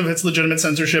regardless of if it's legitimate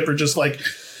censorship or just like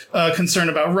concern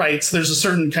about rights, there's a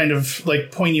certain kind of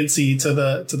like poignancy to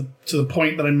the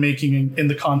point that I'm making in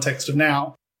the context of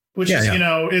now, which is,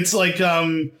 it's like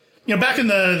back in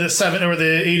the 70s or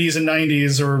the 80s and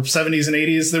 90s or 70s and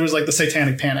 80s, there was like the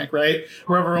satanic panic, right?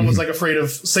 Where everyone was like afraid of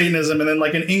Satanism. And then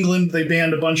like in England, they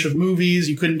banned a bunch of movies.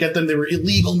 You couldn't get them. They were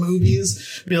illegal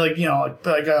movies. Be like,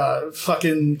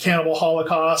 fucking Cannibal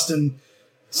Holocaust and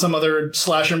some other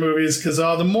slasher movies. Cause,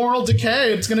 the moral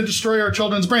decay, it's going to destroy our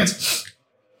children's brains.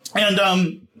 And,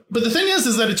 But the thing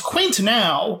is that it's quaint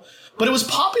now, but it was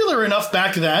popular enough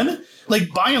back then.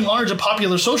 Like, by and large, a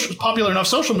popular enough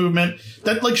social movement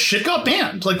that, like, shit got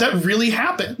banned. Like, that really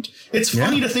happened. It's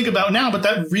funny to think about now, but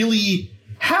that really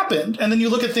happened. And then you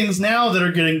look at things now that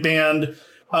are getting banned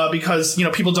because, you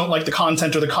know, people don't like the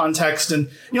content or the context. And,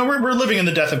 you know, we're living in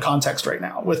the death of context right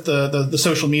now with the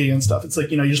social media and stuff. It's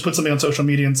like, you know, you just put something on social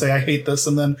media and say, I hate this.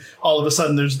 And then all of a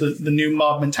sudden there's the new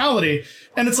mob mentality.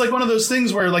 And it's like one of those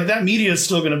things where, like, that media is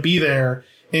still going to be there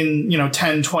in, you know,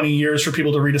 10, 20 years for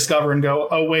people to rediscover and go,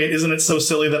 oh, wait, isn't it so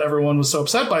silly that everyone was so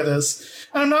upset by this?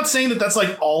 And I'm not saying that that's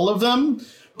like all of them,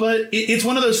 but it's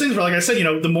one of those things where, like I said, you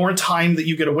know, the more time that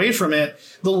you get away from it,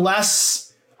 the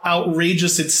less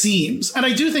outrageous it seems. And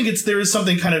I do think there is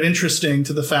something kind of interesting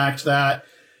to the fact that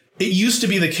it used to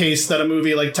be the case that a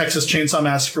movie like Texas Chainsaw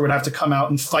Massacre would have to come out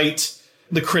and fight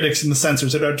the critics and the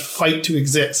censors. It would fight to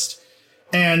exist.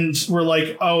 And we're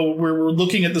like, oh, we're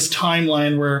looking at this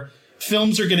timeline where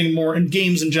films are getting more, and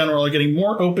games in general are getting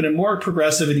more open and more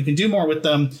progressive, and you can do more with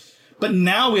them. But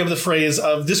now we have the phrase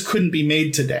of this couldn't be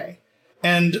made today.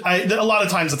 And a lot of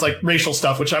times it's like racial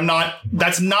stuff, which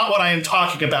that's not what I am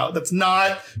talking about. That's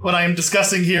not what I am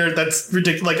discussing here. That's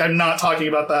ridiculous. Like, I'm not talking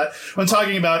about that. What I'm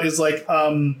talking about is like,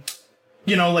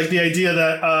 you know, like the idea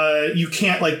that you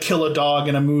can't like kill a dog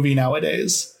in a movie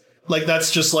nowadays. Like,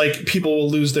 that's just like people will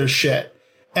lose their shit.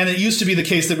 And it used to be the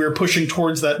case that we were pushing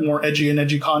towards that more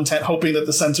edgy content, hoping that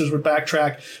the censors would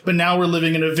backtrack. But now we're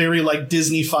living in a very like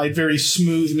Disney-fied, very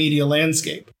smooth media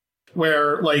landscape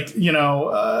where, like, you know,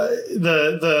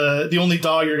 the only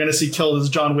dog you're going to see killed is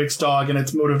John Wick's dog and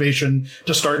its motivation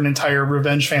to start an entire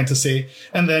revenge fantasy.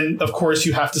 And then, of course,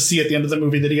 you have to see at the end of the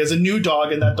movie that he has a new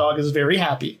dog and that dog is very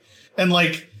happy. And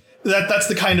like that's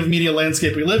the kind of media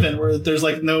landscape we live in, where there's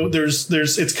like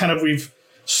it's kind of, we've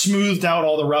smoothed out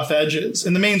all the rough edges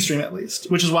in the mainstream, at least,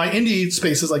 which is why indie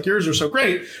spaces like yours are so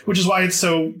great, which is why it's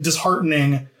so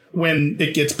disheartening when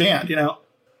it gets banned, you know?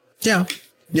 Yeah.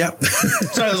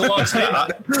 Sorry, that was a long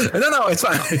statement. No, it's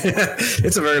fine.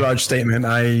 It's a very large statement.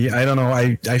 I don't know.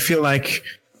 I feel like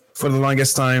for the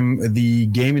longest time, the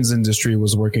gaming industry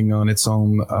was working on its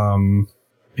own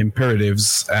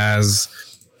imperatives, as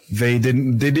they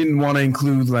didn't want to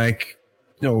include, like,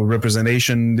 you know,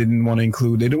 representation. They didn't want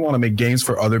to make games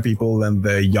for other people than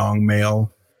the young male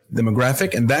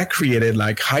demographic. And that created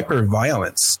like hyper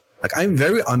violence. Like, I'm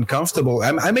very uncomfortable.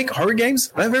 I make horror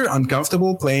games, but I'm very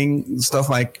uncomfortable playing stuff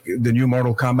like the new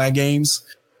Mortal Kombat games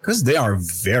because they are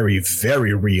very,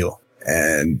 very real.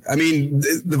 And I mean,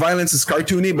 the violence is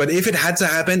cartoony, but if it had to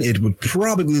happen, it would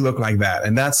probably look like that.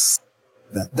 And that's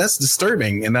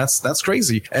disturbing. And that's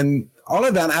crazy. And all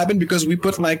of that happened because we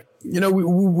put, like, you know,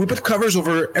 we put covers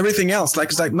over everything else. Like,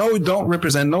 it's like, no, don't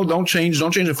represent. No, don't change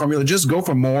the formula. Just go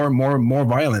for more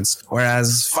violence.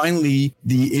 Whereas finally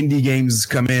the indie games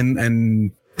come in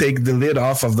and take the lid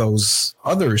off of those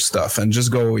other stuff and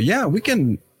just go, yeah, we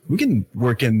can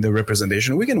work in the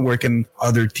representation. We can work in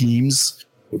other teams.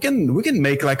 We can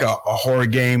make like a horror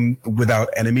game without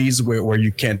enemies where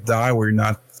you can't die, where you're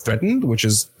not threatened, which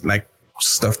is like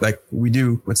stuff like we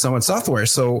do with Summit Software.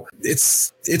 So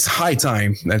it's high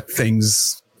time that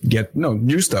things get,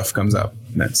 new stuff comes up.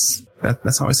 That's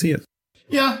how I see it.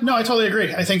 Yeah, no, I totally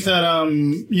agree. I think that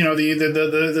you know,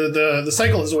 the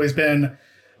cycle has always been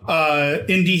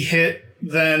indie hit,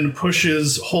 then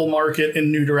pushes whole market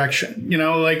in new direction. You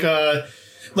know, like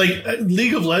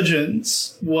League of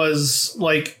Legends was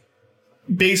like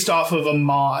based off of a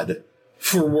mod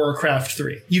for Warcraft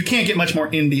 3. You can't get much more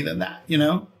indie than that, you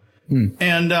know?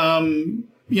 And,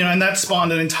 you know, and that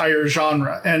spawned an entire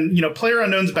genre. And, you know,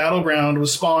 PlayerUnknown's Battleground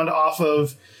was spawned off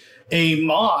of a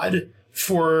mod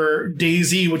for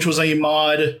DayZ, which was a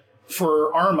mod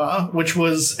for Arma, which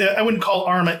was, I wouldn't call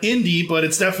Arma indie, but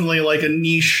it's definitely like a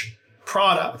niche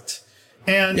product.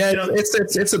 And yeah, you know,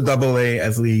 it's a double A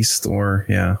at least, or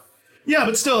yeah. Yeah,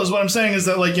 but still, is what I'm saying is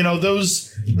that, like, you know,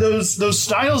 those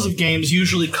styles of games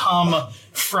usually come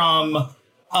from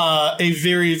a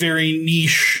very, very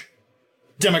niche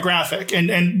demographic.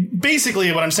 And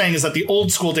basically what I'm saying is that the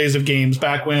old school days of games,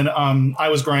 back when I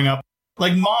was growing up,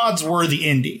 like, mods were the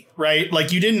indie, right?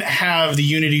 Like, you didn't have the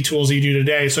Unity tools that you do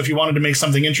today. So if you wanted to make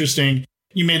something interesting,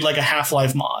 you made like a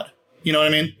Half-Life mod. You know what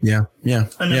I mean? Yeah.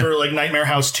 I remember like Nightmare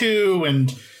House 2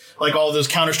 and like all those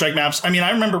Counter-Strike maps. I mean,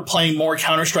 I remember playing more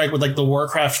Counter-Strike with like the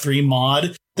Warcraft 3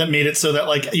 mod that made it so that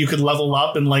like you could level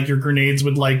up and like your grenades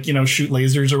would, like, you know, shoot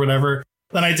lasers or whatever,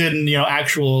 than I did in, you know,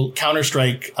 actual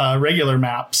Counter-Strike regular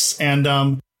maps.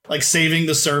 And like saving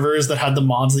the servers that had the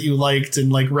mods that you liked and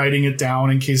like writing it down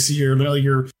in case you're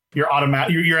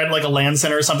at like a LAN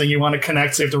center or something you want to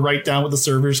connect, so you have to write down what the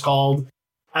server's called.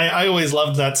 I always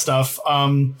loved that stuff.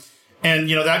 And,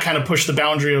 that kind of pushed the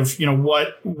boundary of,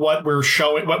 what we're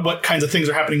showing, what kinds of things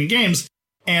are happening in games.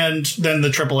 And then the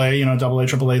AAA,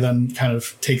 AA, then kind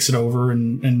of takes it over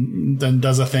and then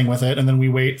does a thing with it. And then we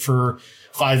wait for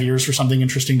 5 years for something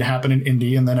interesting to happen in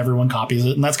indie, and then everyone copies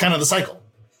it. And that's kind of the cycle.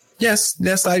 Yes,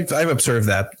 I've observed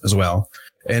that as well.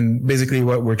 And basically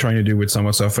what we're trying to do with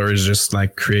Somewhat Software is just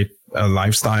like create a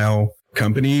lifestyle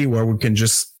company where we can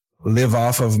just live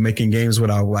off of making games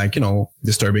without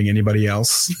disturbing anybody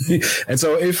else. And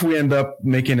so if we end up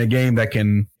making a game that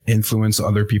can influence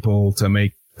other people to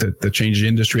make to change the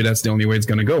industry, that's the only way it's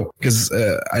going to go. Because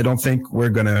I don't think we're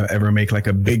going to ever make like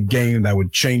a big game that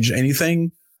would change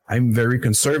anything. I'm very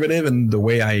conservative in the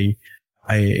way I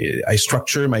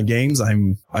structure my games.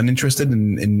 I'm uninterested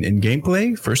in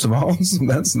gameplay, first of all. So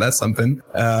that's something.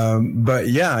 But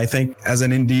yeah, I think as an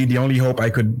indie, the only hope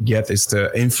I could get is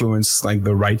to influence like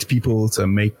the right people to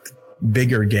make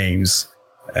bigger games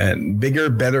and bigger,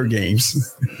 better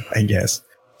games, I guess.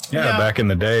 Yeah, back in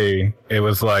the day, it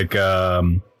was like,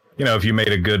 if you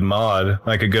made a good mod,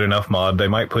 like a good enough mod, they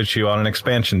might put you on an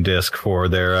expansion disc for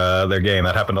their game.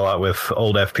 That happened a lot with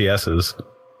old FPSs.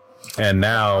 And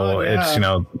now it's,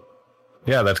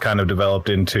 that's kind of developed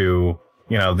into,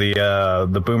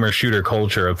 the boomer shooter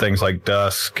culture of things like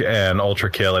Dusk and Ultra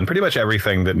Kill, and pretty much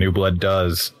everything that New Blood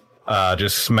does,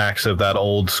 just smacks of that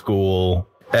old school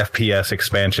FPS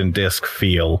expansion disc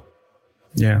feel.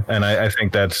 Yeah. And I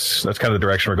think that's kind of the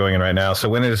direction we're going in right now. So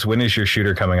when is your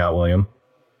shooter coming out, William?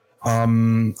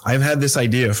 I've had this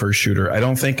idea for a shooter. I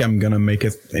don't think I'm going to make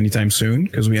it anytime soon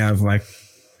because we have like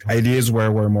ideas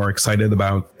where we're more excited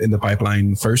about in the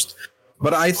pipeline first.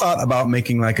 But I thought about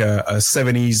making like a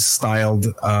 70s styled,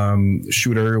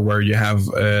 shooter where you have,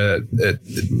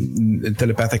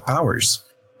 telepathic powers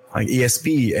like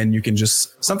ESP, and you can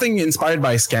just something inspired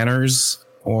by scanners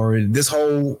or this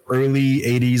whole early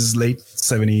 80s, late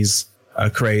 70s,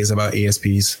 craze about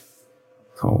ESPs.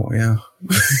 Oh yeah.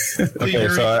 Okay,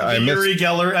 so I missed Uri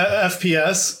Geller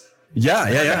FPS. Yeah.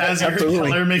 As Uri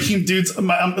Geller making dudes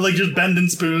like just bending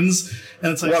spoons,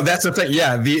 and it's like, well, that's the thing.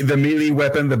 Yeah, the melee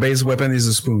weapon, the base weapon is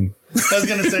a spoon. I was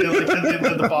gonna say like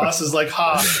the boss is like,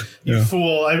 "Ha, you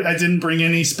fool! I didn't bring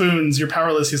any spoons. You're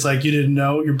powerless." He's like, "You didn't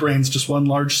know? Your brain's just one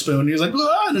large spoon." He's like,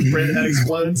 "Ah!" And his brain head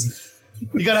explodes.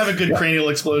 You gotta have a good cranial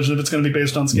explosion if it's gonna be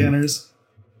based on scanners.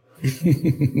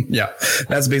 Yeah,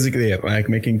 that's basically it. Like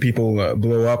making people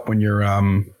blow up when you're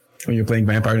playing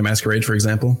Vampire the Masquerade, for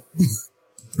example.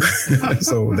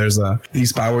 So there's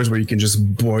these powers where you can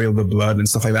just boil the blood and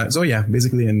stuff like that. So yeah,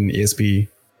 basically an ESP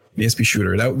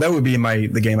shooter. That would be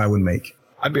the game I would make.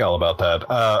 I'd be all about that.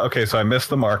 Okay, so I missed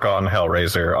the mark on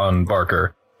Hellraiser on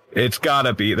Barker. There's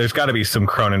gotta be some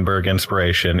Cronenberg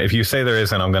inspiration. If you say there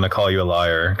isn't, I'm gonna call you a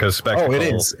liar, because Spectacle. Oh,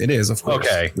 it is, of course.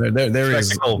 Okay. There is.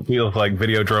 Spectacle feels like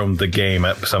Videodrome the game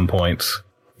at some points.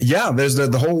 Yeah, there's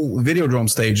the whole Videodrome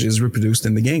stage is reproduced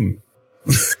in the game.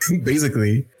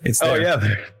 Basically, it's there. Oh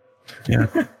yeah.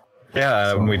 Yeah.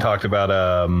 Yeah, when we talked about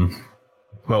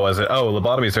what was it? Oh,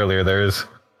 lobotomies earlier. There's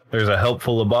a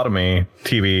helpful lobotomy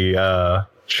TV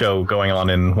show going on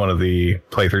in one of the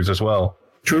playthroughs as well.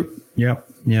 True. Yeah.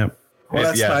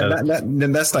 Well,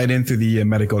 that's tied into the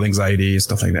medical anxiety and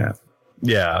stuff like that.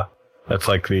 Yeah, that's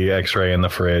like the X-ray in the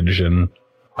fridge, and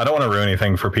I don't want to ruin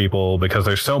anything for people because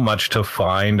there's so much to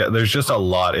find. There's just a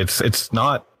lot. It's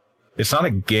not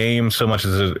a game so much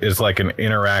as it is like an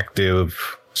interactive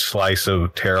slice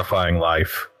of terrifying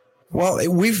life. Well,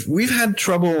 we've had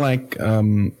trouble like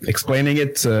explaining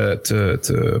it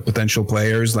to potential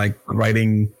players, like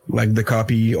writing like the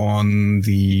copy on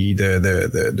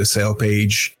the sale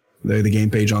page, the game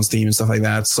page on Steam and stuff like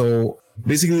that. So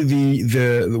basically,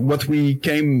 the what we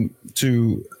came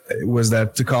to was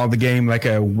that to call the game like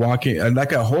a horror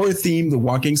themed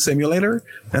walking simulator.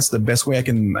 That's the best way I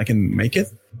can make it,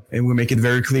 and we make it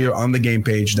very clear on the game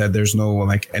page that there's no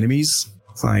like enemies.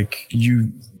 It's like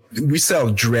we sell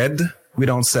dread. We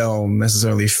don't sell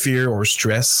necessarily fear or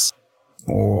stress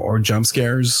or jump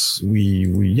scares. We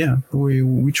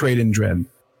trade in dread.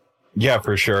 Yeah,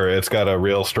 for sure. It's got a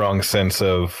real strong sense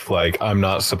of like, I'm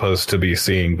not supposed to be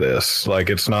seeing this. Like,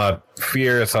 it's not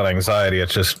fear. It's not anxiety.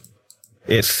 It's just,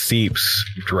 it seeps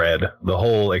dread. The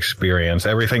whole experience,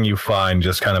 everything you find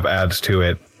just kind of adds to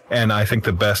it. And I think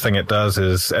the best thing it does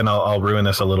is, and I'll ruin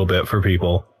this a little bit for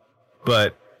people,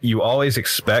 but you always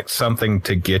expect something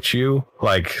to get you.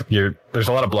 Like there's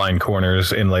a lot of blind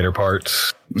corners in later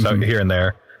parts, so here and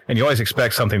there, and you always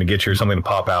expect something to get you or something to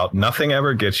pop out. Nothing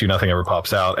ever gets you. Nothing ever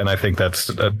pops out, and I think that's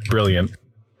brilliant.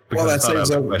 Well, that saves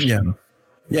up.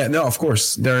 Yeah. No, of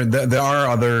course there are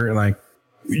other like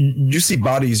you see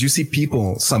bodies, you see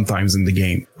people sometimes in the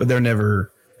game, but they're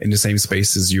never in the same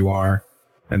space as you are.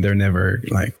 and they're never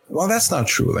like, well, that's not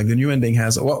true. Like the new ending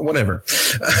has, well, whatever.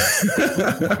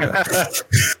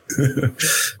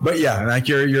 But yeah, like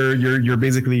you're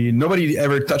basically, nobody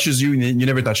ever touches you, and you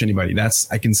never touch anybody.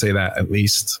 I can say that at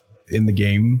least in the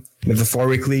game.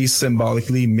 Metaphorically,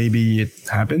 symbolically, maybe it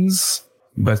happens,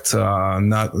 but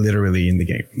not literally in the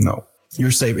game. No,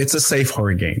 you're safe. It's a safe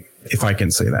horror game, if I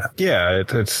can say that. Yeah,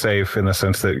 it's safe in the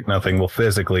sense that nothing will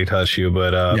physically touch you,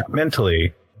 but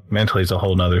mentally is a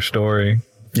whole nother story.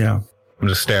 Yeah. I'm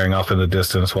just staring off in the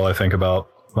distance while I think about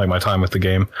like my time with the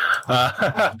game.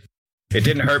 It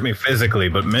didn't hurt me physically,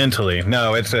 but mentally,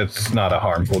 no, it's not a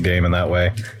harmful game in that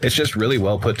way. It's just really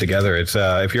well put together. It's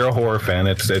if you're a horror fan,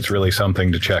 it's really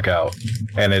something to check out.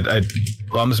 And it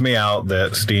bums me out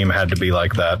that Steam had to be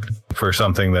like that for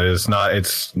something that is not.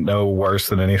 It's no worse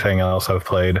than anything else I've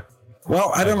played.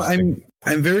 Well,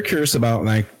 I'm very curious about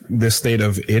like the state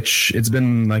of itch. It's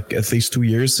been like at least 2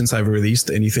 years since I've released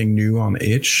anything new on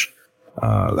itch,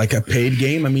 like a paid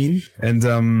game. I mean, and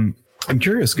I'm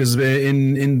curious because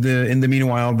in the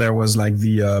meanwhile there was like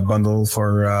the bundle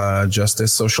for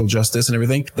social justice and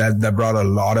everything that brought a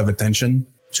lot of attention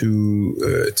to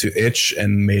itch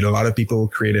and made a lot of people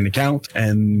create an account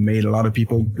and made a lot of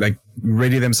people like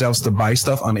ready themselves to buy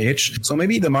stuff on itch. So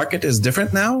maybe the market is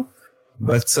different now.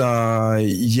 But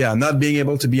not being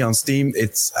able to be on Steam,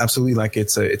 it's absolutely like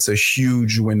it's a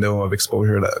huge window of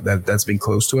exposure that's been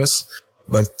closed to us.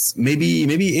 But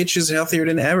maybe itch is healthier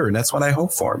than ever, and that's what I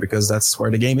hope for, because that's where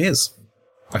the game is.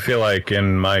 I feel like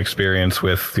in my experience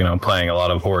with playing a lot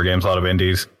of horror games, a lot of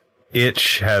indies,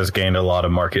 itch has gained a lot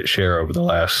of market share over the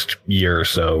last year or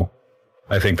so.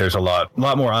 I think there's a lot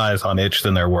more eyes on itch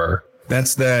than there were.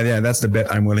 That's the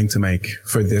bet I'm willing to make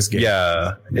for this game.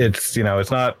 Yeah, it's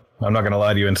not. I'm not going to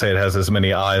lie to you and say it has as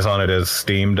many eyes on it as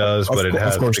Steam does, but it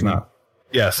has. Of course not.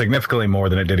 Yeah, significantly more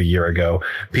than it did a year ago.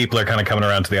 People are kind of coming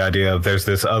around to the idea of there's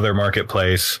this other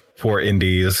marketplace for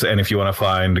indies, and if you want to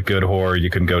find good horror, you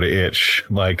can go to itch.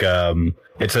 Like,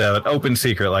 it's an open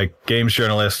secret. Like, games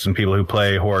journalists and people who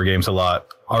play horror games a lot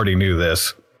already knew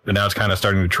this, but now it's kind of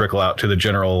starting to trickle out to the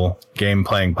general game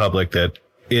playing public that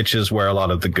itch is where a lot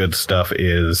of the good stuff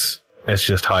is. It's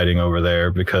just hiding over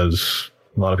there because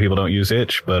a lot of people don't use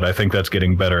itch, but I think that's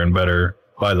getting better and better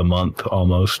by the month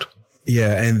almost.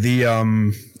 Yeah, and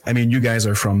you guys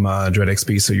are from Dread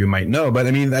XP, so you might know, but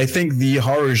I think the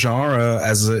horror genre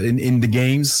as in the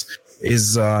games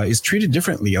is treated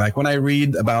differently. Like when I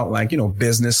read about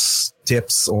business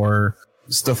tips or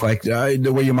stuff like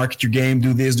the way you market your game,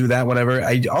 do this, do that, whatever,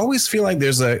 I always feel like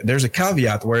there's a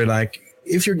caveat where like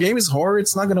if your game is horror,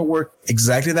 it's not going to work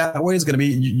exactly that way. It's going to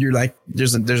be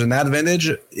there's an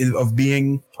advantage of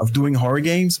doing horror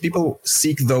games. People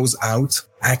seek those out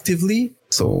actively.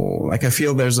 So like I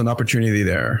feel there's an opportunity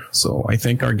there. So I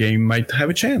think our game might have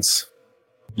a chance.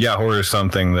 Yeah, horror is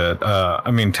something that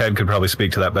Ted could probably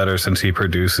speak to that better since he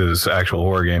produces actual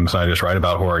horror games and I just write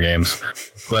about horror games.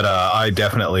 But I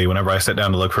definitely, whenever I sit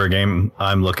down to look for a game,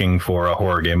 I'm looking for a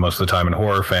horror game most of the time, and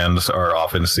horror fans are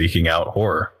often seeking out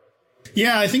horror.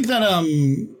 Yeah, I think that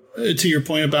to your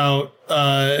point about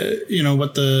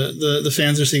what the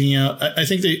fans are seeking out, I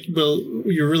think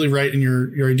you're really right in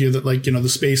your idea that the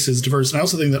space is diverse, and I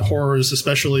also think that horror is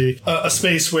especially a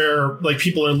space where like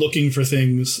people are looking for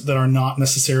things that are not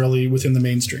necessarily within the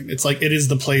mainstream. It's like it is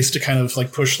the place to kind of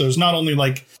like push those not only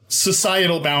like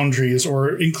societal boundaries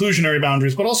or inclusionary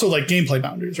boundaries, but also like gameplay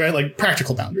boundaries, right? Like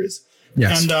practical boundaries.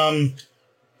 Yes. And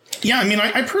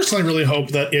I personally really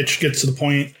hope that itch gets to the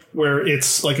point where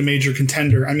it's like a major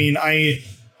contender. I mean, I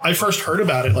first heard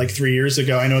about it like 3 years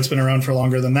ago. I know it's been around for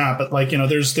longer than that, but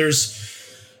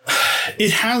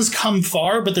it has come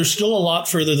far, but there's still a lot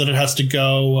further that it has to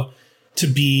go to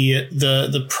be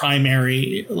the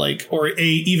primary, or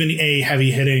even a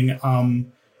heavy hitting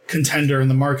contender in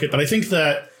the market. But I think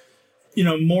that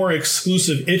more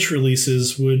exclusive itch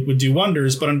releases would do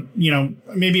wonders, but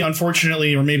maybe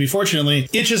unfortunately or maybe fortunately,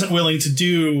 itch isn't willing to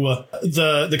do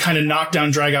the kind of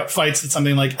knockdown drag out fights that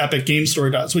something like Epic Game Store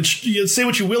does, which you say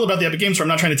what you will about the Epic Game Store. I'm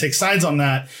not trying to take sides on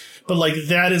that, but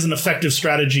that is an effective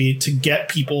strategy to get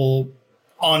people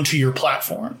onto your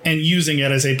platform and using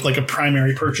it as a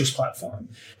primary purchase platform.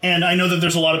 And I know that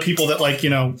there's a lot of people that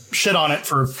shit on it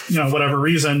for, whatever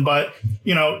reason, but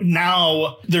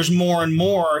now there's more and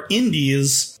more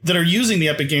indies that are using the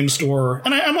Epic Game Store.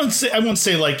 And I won't say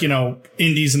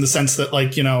indies in the sense that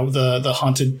the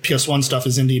haunted PS1 stuff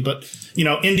is indie, but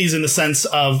indies in the sense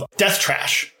of Death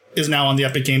Trash is now on the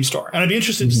Epic Game Store. And I'd be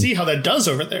interested to see how that does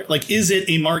over there. Is it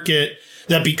a market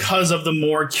that because of the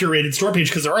more curated store page,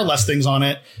 because there are less things on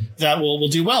it that will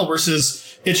do well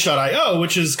versus itch.io,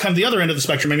 which is kind of the other end of the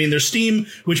spectrum. I mean, there's Steam,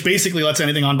 which basically lets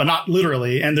anything on, but not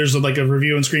literally. And there's like a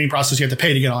review and screening process you have to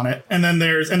pay to get on it. And then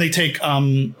they take,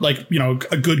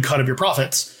 a good cut of your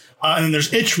profits. And then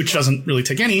there's itch, which doesn't really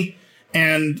take any.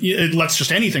 And it lets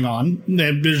just anything on.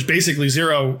 There's basically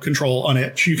zero control on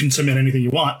itch. You can submit anything you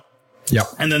want. Yeah.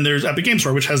 And then there's Epic Game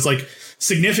Store, which has like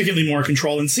significantly more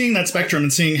control. And seeing that spectrum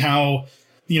and seeing how,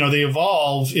 they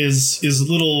evolve is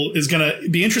going to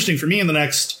be interesting for me in the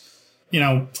next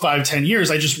 5-10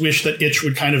 years. I just wish that itch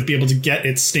would kind of be able to get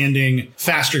its standing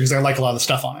faster because I like a lot of the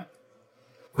stuff on it.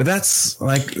 But that's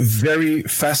like very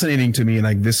fascinating to me,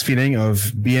 like this feeling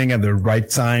of being at the right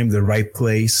time, the right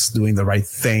place, doing the right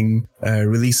thing.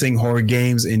 Releasing horror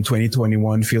games in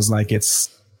 2021 feels like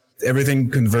everything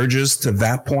converges to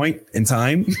that point in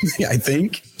time. I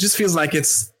think just feels like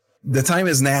the time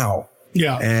is now.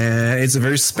 Yeah. And it's a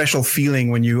very special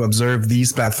feeling when you observe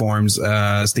these platforms,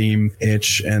 Steam,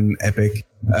 itch, and Epic.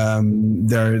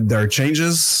 There are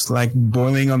changes like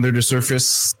boiling under the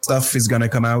surface. Stuff is going to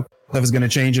come out. Stuff is going to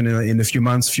change in a few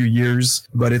months, few years,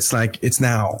 but it's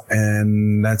now.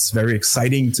 And that's very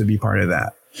exciting to be part of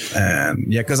that.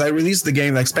 And yeah, cause I released the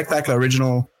game like Spectacular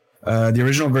Original. The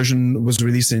original version was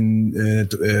released in,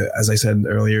 as I said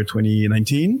earlier,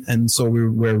 2019. And so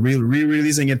we're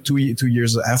re-releasing it two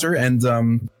years after.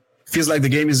 And, feels like the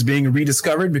game is being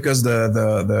rediscovered because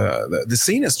the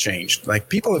scene has changed. Like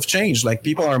people have changed. Like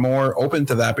people are more open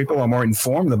to that. People are more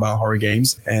informed about horror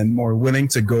games and more willing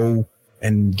to go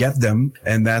and get them.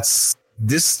 And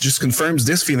this just confirms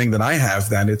this feeling that I have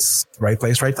that it's right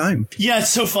place, right time. Yeah, it's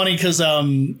so funny because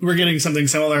we're getting something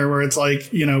similar where it's like,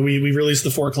 we released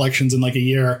the 4 collections in like a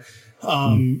year.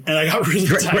 And I got really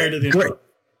tired of the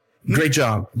Great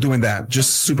job doing that.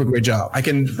 Just super great job.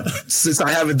 Since I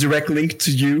have a direct link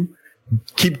to you,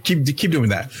 keep doing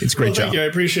that. It's a great job. Thank you. I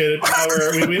appreciate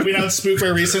it. We announced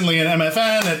Spookware recently in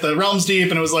MFN at the Realms Deep,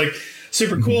 and it was like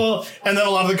super cool. And then a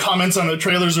lot of the comments on the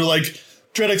trailers were like,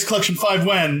 DreadX Collection 5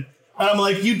 when? And I'm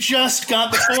like, you just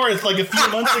got the 4th like a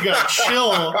few months ago.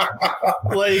 Chill.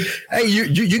 Like, hey,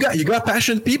 you got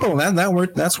passionate people.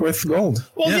 That's worth gold.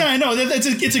 Well, yeah, I know.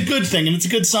 It's a good thing and it's a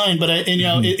good sign. But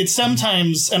it's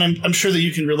sometimes, and I'm sure that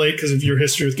you can relate because of your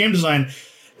history with game design.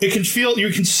 It can feel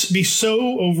you can be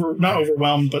so not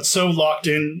overwhelmed, but so locked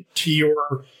in to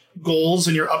your goals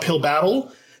and your uphill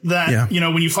battle that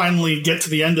when you finally get to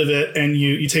the end of it and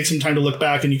you take some time to look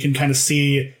back and you can kind of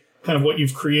see kind of what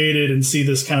you've created and see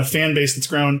this kind of fan base that's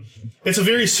grown. It's a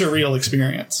very surreal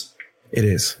experience. It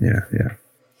is. Yeah.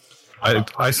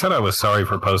 I said I was sorry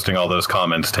for posting all those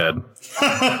comments, Ted.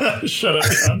 Shut up,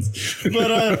 Hans.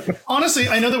 But honestly,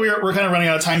 I know that we're kind of running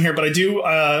out of time here, but I do,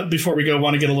 before we go,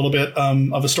 want to get a little bit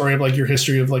of a story of like your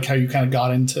history of like how you kind of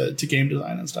got into game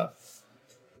design and stuff.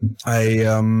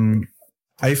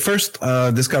 I first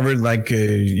discovered like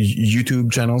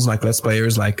YouTube channels like Let's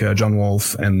Players like John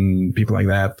Wolf and people like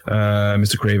that,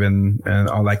 Mr. Craven and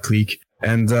all that clique.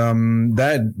 And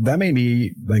that made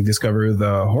me like discover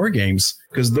the horror games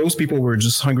because those people were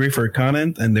just hungry for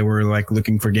content and they were like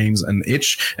looking for games and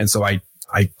itch. And so I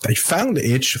found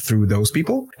itch through those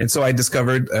people. And so I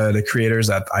discovered the creators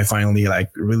that I finally like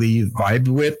really vibed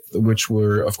with, which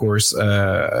were, of course,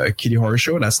 Kitty Horror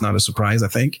Show. That's not a surprise, I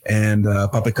think. And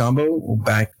Puppet Combo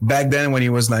back then when he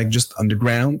was like just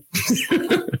underground.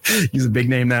 He's a big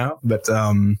name now. But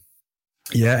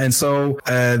yeah. And so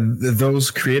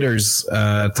those creators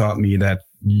taught me that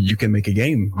you can make a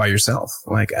game by yourself,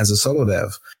 like as a solo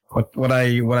dev. What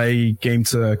I came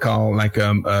to call like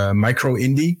micro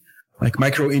indie. Like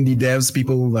micro indie devs,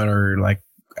 people that are like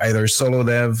either solo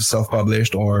dev,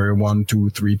 self-published, or 1, 2,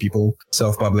 3 people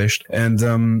self-published.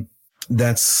 And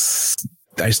I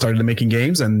started making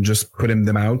games and just putting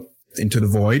them out into the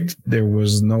void. There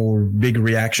was no big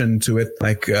reaction to it.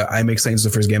 Like I Make Saints,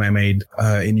 the first game I made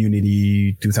in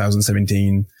Unity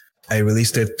 2017. I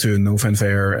released it to no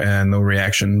fanfare and no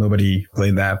reaction. Nobody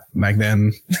played that back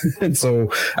then. And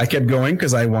so I kept going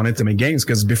because I wanted to make games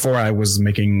because before I was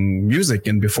making music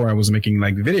and before I was making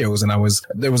like videos and I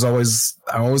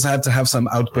always had to have some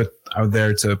output out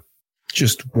there to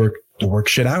just work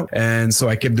shit out. And so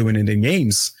I kept doing it in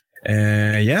games.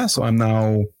 And yeah, so I'm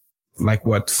now like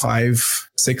 5,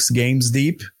 6 games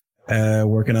deep,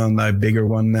 working on a bigger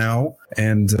one now.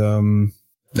 And,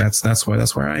 that's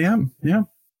where I am. Yeah.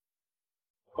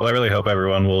 Well, I really hope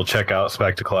everyone will check out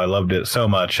Spectacle. I loved it so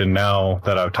much. And now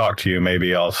that I've talked to you,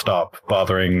 maybe I'll stop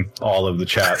bothering all of the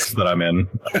chats that I'm in.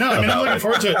 No, I mean, I'm looking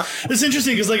forward to it. It's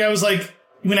interesting because like I was like,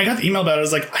 when I got the email about it, I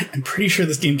was like, I'm pretty sure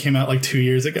this game came out like 2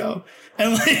 years ago.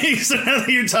 And like, so now that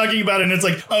you're talking about it and it's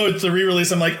like, oh, it's the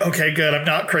re-release. I'm like, okay, good. I'm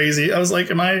not crazy. I was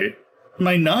like, am I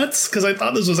nuts? Because I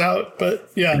thought this was out, but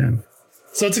yeah.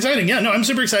 So it's exciting. Yeah, no, I'm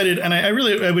super excited. And I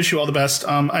really wish you all the best.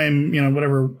 I'm,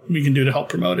 whatever we can do to help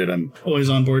promote it. I'm always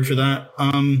on board for that.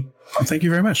 Thank you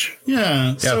very much.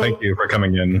 Yeah. Yeah. Thank you for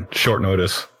coming in short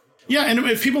notice. Yeah. And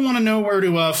if people want to know where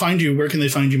to find you, where can they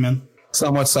find you, man?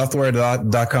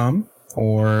 Somewhatsoftware.com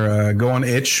or go on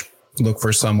itch, look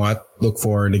for Somewhat, look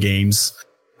for the games.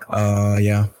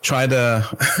 Try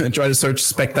to search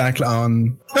Spectacle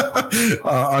on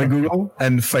Google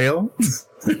and fail.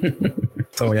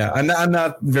 So yeah, I'm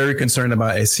not very concerned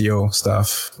about SEO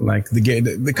stuff. Like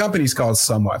the company's called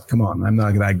Somewhat. Come on, I'm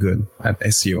not that good at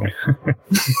SEO.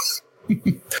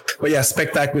 But yeah,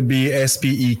 Spectacle would be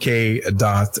spek.takl,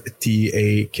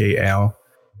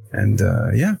 and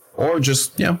or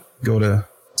just go to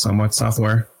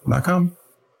somewhatsoftware.com.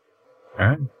 All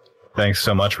right. Thanks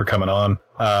so much for coming on.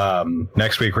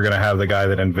 Next week, we're going to have the guy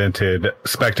that invented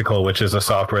Spectacle, which is a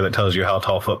software that tells you how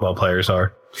tall football players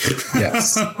are.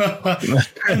 Yes.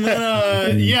 And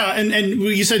then, and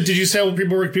you said, did you say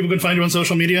where people can find you on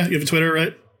social media? You have a Twitter,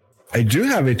 right? I do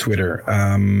have a Twitter.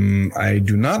 I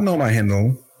do not know my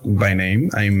handle by name.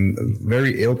 I'm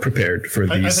very ill prepared for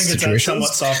these situations. I think it's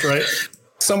Somewhat Soft, right?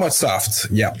 Somewhat Soft.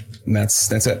 Yeah.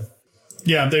 That's it.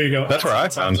 Yeah, there you go. That's where I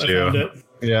found you.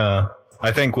 Yeah.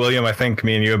 I think, William,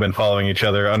 me and you have been following each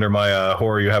other under my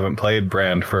Horror You Haven't Played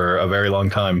brand for a very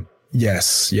long time.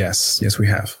 Yes, we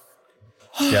have.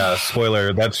 Yeah,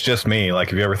 spoiler, that's just me. Like,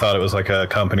 have you ever thought it was like a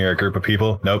company or a group of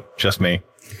people? Nope, just me.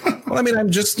 Well, I mean, I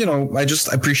just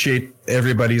appreciate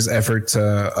everybody's effort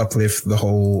to uplift the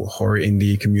whole horror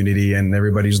indie community, and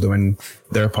everybody's doing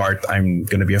their part. I'm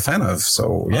going to be a fan of.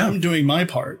 So, yeah. I'm doing my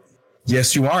part.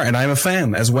 Yes, you are, and I'm a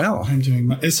fan as well. I'm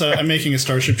doing I'm making a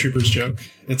Starship Troopers joke.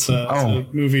 It's a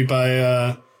movie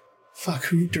by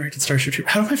who directed Starship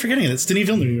Troopers? How am I forgetting it? It's Denis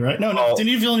Villeneuve, right? No,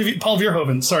 Denis Villeneuve, Paul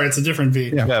Verhoeven. Sorry, it's a different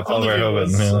V. Yeah, Paul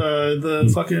Verhoeven.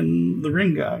 The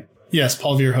Ring guy. Yes,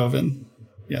 Paul Verhoeven.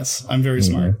 Yes, I'm very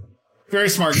smart. Very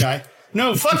smart guy.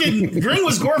 No, fucking Ring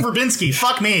was Gore Verbinski.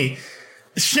 Fuck me.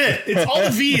 Shit, it's all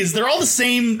the V's. They're all the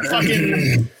same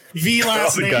fucking V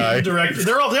last name director.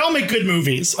 They all make good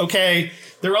movies, okay?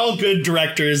 They're all good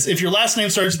directors. If your last name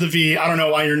starts with a V, I don't know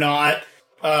why you're not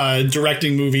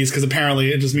directing movies, because apparently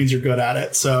it just means you're good at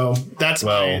it. So that's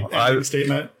my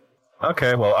statement.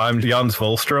 Okay, well, I'm Jans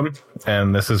Volstrom,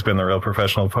 and this has been the Real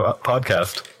Professional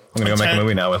Podcast. I'm going to go make a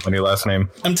movie now with my new last name.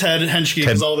 I'm Ted Henschke,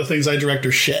 because all the things I direct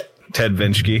are shit. Ted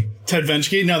Vinschke.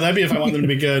 No, that'd be if I want them to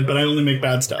be good, but I only make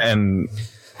bad stuff. And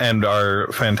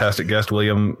our fantastic guest,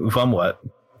 William Vumwet.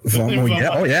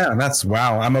 That's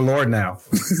wow. I'm a lord now.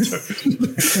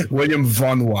 William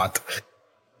Von Watt.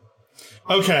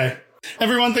 Okay.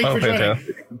 Everyone, thank you for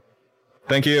joining.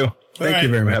 Thank you. Thank you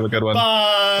very much. Have a good one.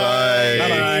 Bye.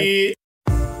 Bye.